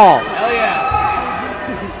football. Hell yeah.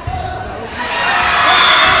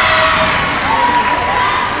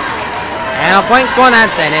 And a point for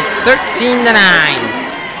Hudson. It's 13-9.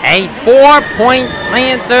 A 4-point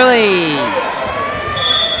Lancer lead.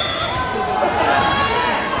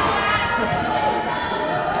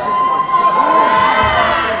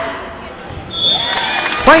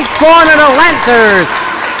 Point corner to Lancers.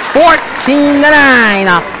 14-9.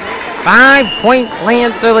 A 5-point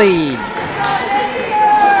Lancer lead.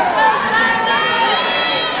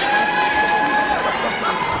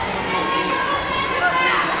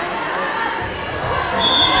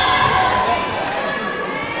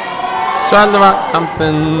 Shot the rock,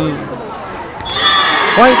 Thompson.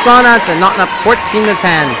 Point gone out to Norton up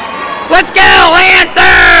 14-10. Let's go,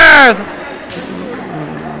 Lancers!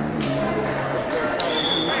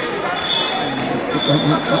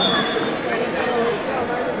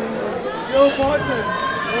 Yo, Hudson.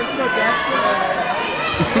 What's the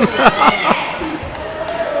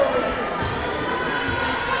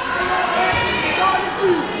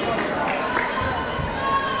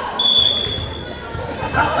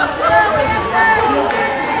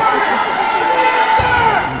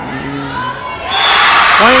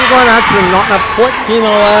Point going out to Norton up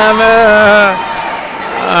 14-11.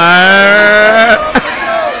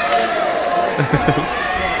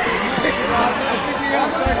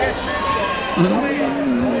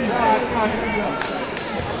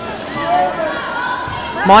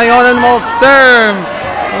 My Norton will serve.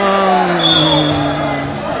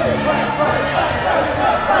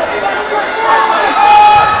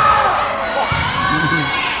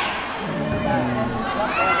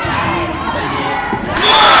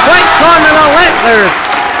 Point corner to Lancers.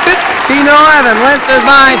 15-11. Lancers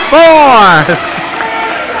by 4.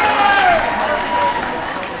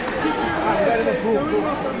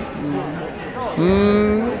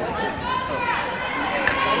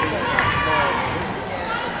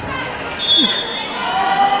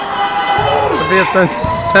 Be a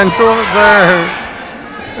central reserve.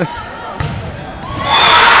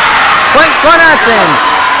 Point for nothing.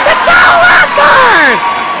 Let's go Lancers!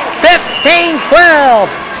 15-12.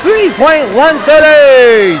 3-point Lancer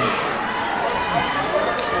lead.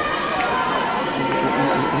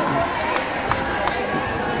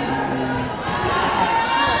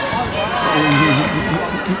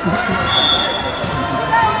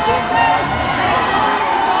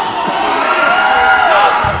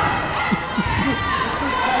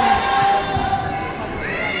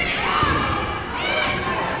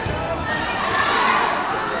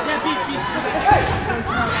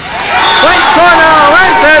 Point corner,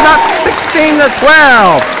 Lancers up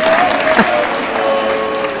 16-12.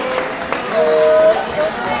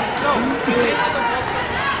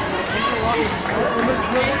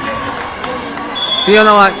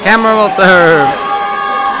 Fiona Camera will serve.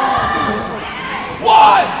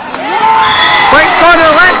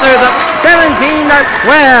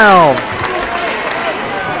 12.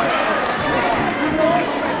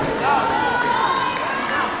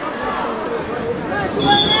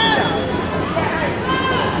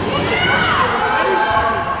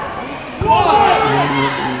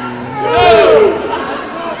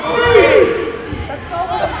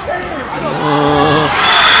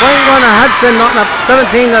 Point going to Hudson, Norton up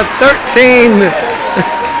 17 to 13.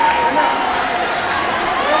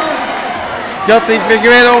 Chelsea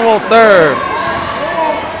Figueredo will serve.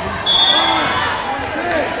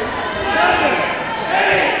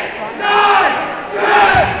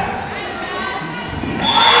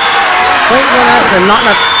 Point going to Hudson, Norton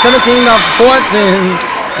up 17 to 14.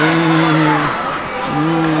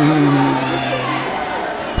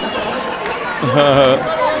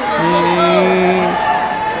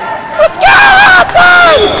 Let's go, Hudson!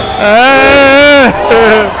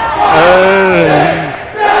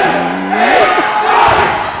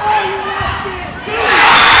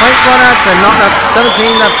 Point going up to Norton up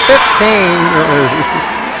 17 to 15.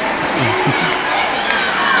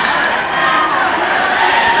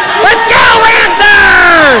 Let's go,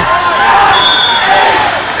 Lancers!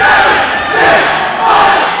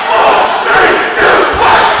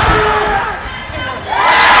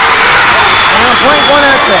 Point going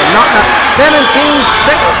up to Norton up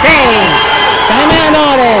 17-16. Timeout,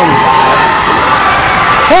 Norton.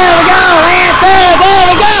 Here we go, Lancers. There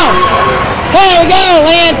we go. Here we go,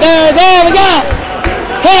 Lancers. There we go.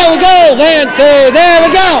 Here we go, Lancers. There we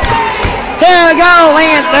go. Here we go,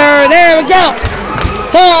 Lancers. There we go.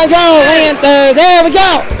 Here we go, Lancers. There we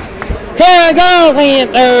go. Here we go,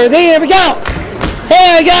 Lancers. There we go.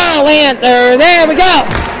 Here we go, Lancers. There we go.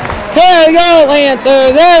 Here we go,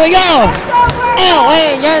 Lancers. There we go.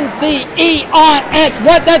 Lancers,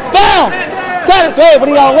 what that spell? Got it, great. What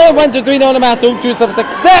do you got? 1, 2, 3, no, the math, 2, 2, 7, 6,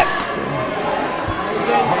 6.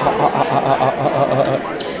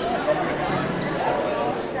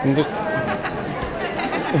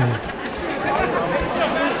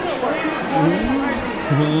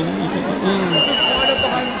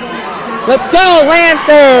 Let's go,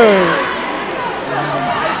 Lancers!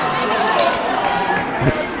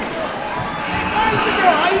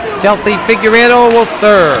 Chelsea Figueredo will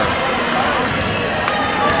serve.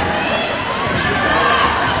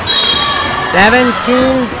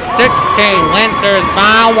 17-16, Lancers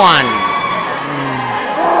by 1.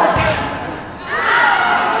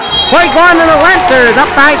 Point going to the Lancers,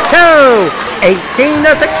 up by 2, 18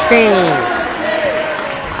 to 16.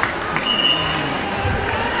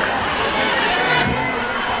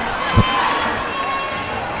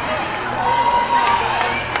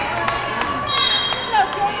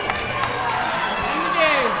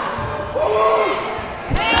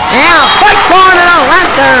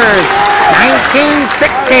 Lancers,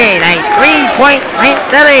 19-16, a 3-point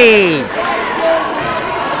Lantzer lead.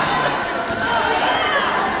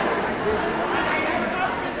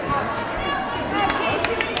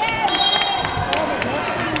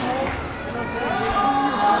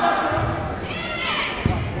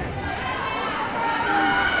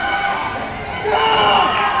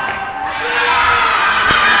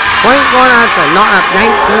 Point going on to Norton up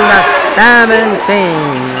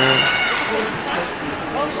 19-17.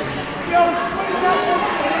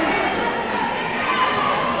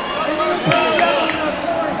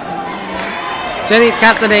 Jenny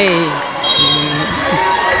Cassidy.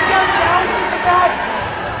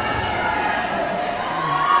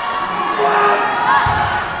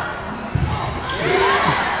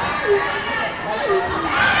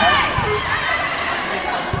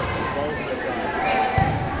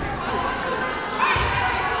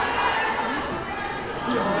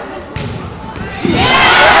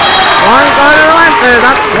 One quarter Lancers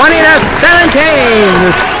up 20 to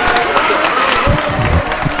 17.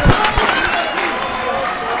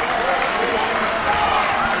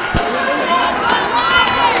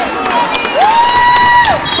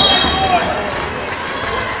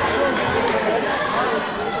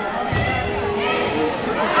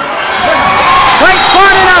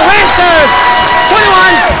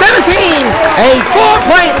 A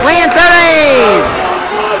 4-point Lantzer lead.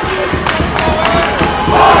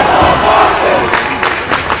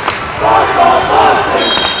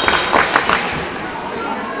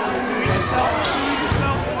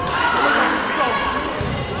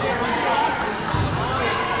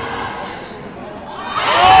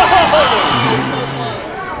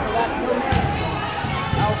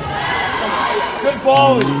 Good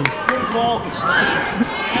ball. Good ball.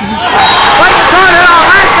 Point corner on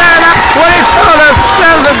Hudson up 22 to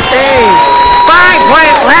 17.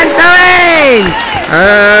 5-point Lantzer lead.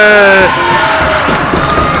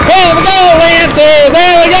 Here we go, Lancers.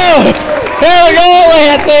 There we go. There we go,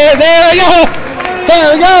 Lancer. There we go. There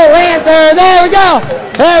we go, Lancer. There we go.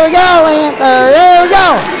 There we go, Lancer. There we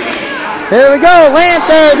go. There we go,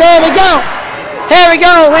 Lancer. There we go. Here we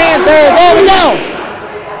go, Lancer. There we go.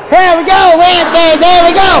 Here we go, Lancer. There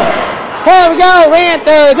we go. Here we go,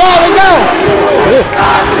 Lancer. There we go.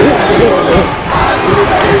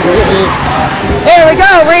 Here we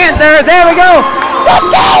go, Lancer. There we go. Let's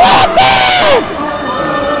go, Lancers!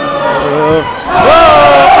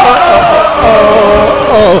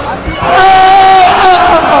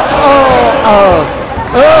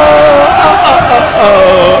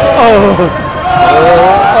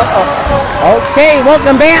 Okay,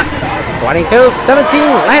 welcome back.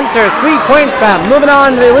 22-17, Lancers, 3 points back. Moving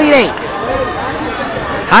on to the Elite Eight.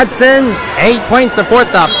 Hudson, 8 points to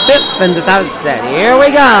fourth up, fifth in the South set. Here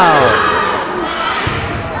we go.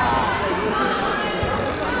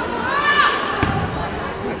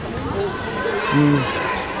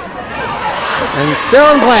 And still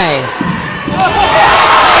in play.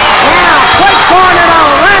 Now, quick corner to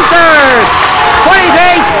Lancers.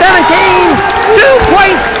 23-17, 2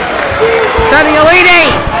 points to the Elite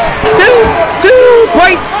Eight. Two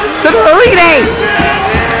points to the Elite Eight.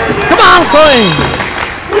 Come on, Queen.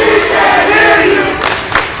 We can hear you.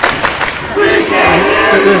 We can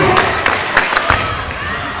hear you.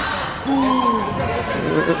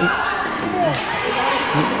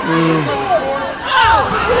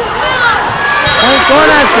 Point for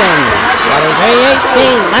Hudson.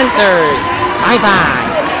 23-18, Lancers. High-five.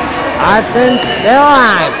 Hudson still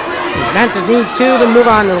alive. Lancers need 2 to move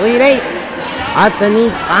on to the Elite Eight. Hudson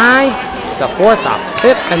needs 5 to force a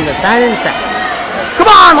fifth and deciding set. Come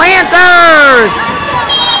on, Lancers!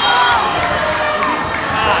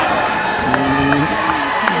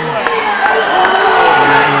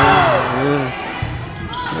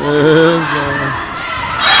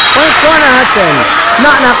 Point corner, Hudson.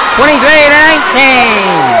 Knotting up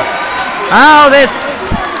 23-19. Oh, this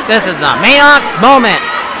is the Maylocks moment.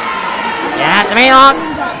 Get out the Maylocks.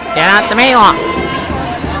 Get out the Maylocks.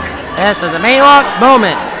 This is the Maylocks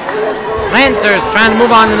moment. Lancers trying to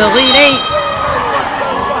move on to the Elite Eight.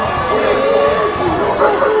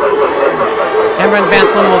 Cameron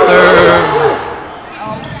Benson will serve.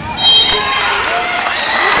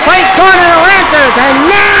 Point corner to Lancers,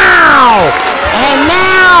 and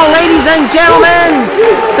now, ladies and gentlemen,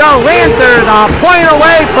 the Lancers are a point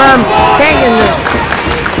away from taking the.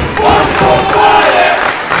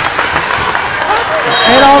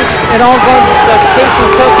 It all goes to Casey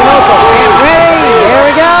Coconoso. Get ready. Here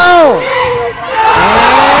we go.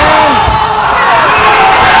 And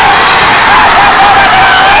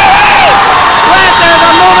Lancers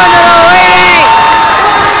are moving to the lead.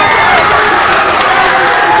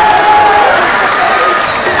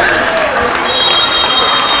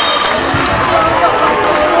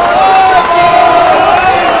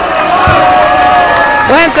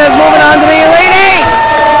 Lancers moving on to the Elite Eight.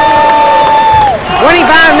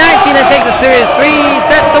 25-19, it takes a series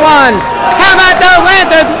 3-1. How about those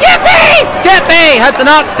Lancers? Yippee! Skippy! Hudson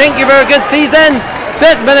Hawks, thank you for a good season.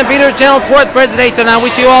 This has been a Peter Channel Sports presentation. I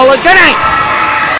wish you all a good night.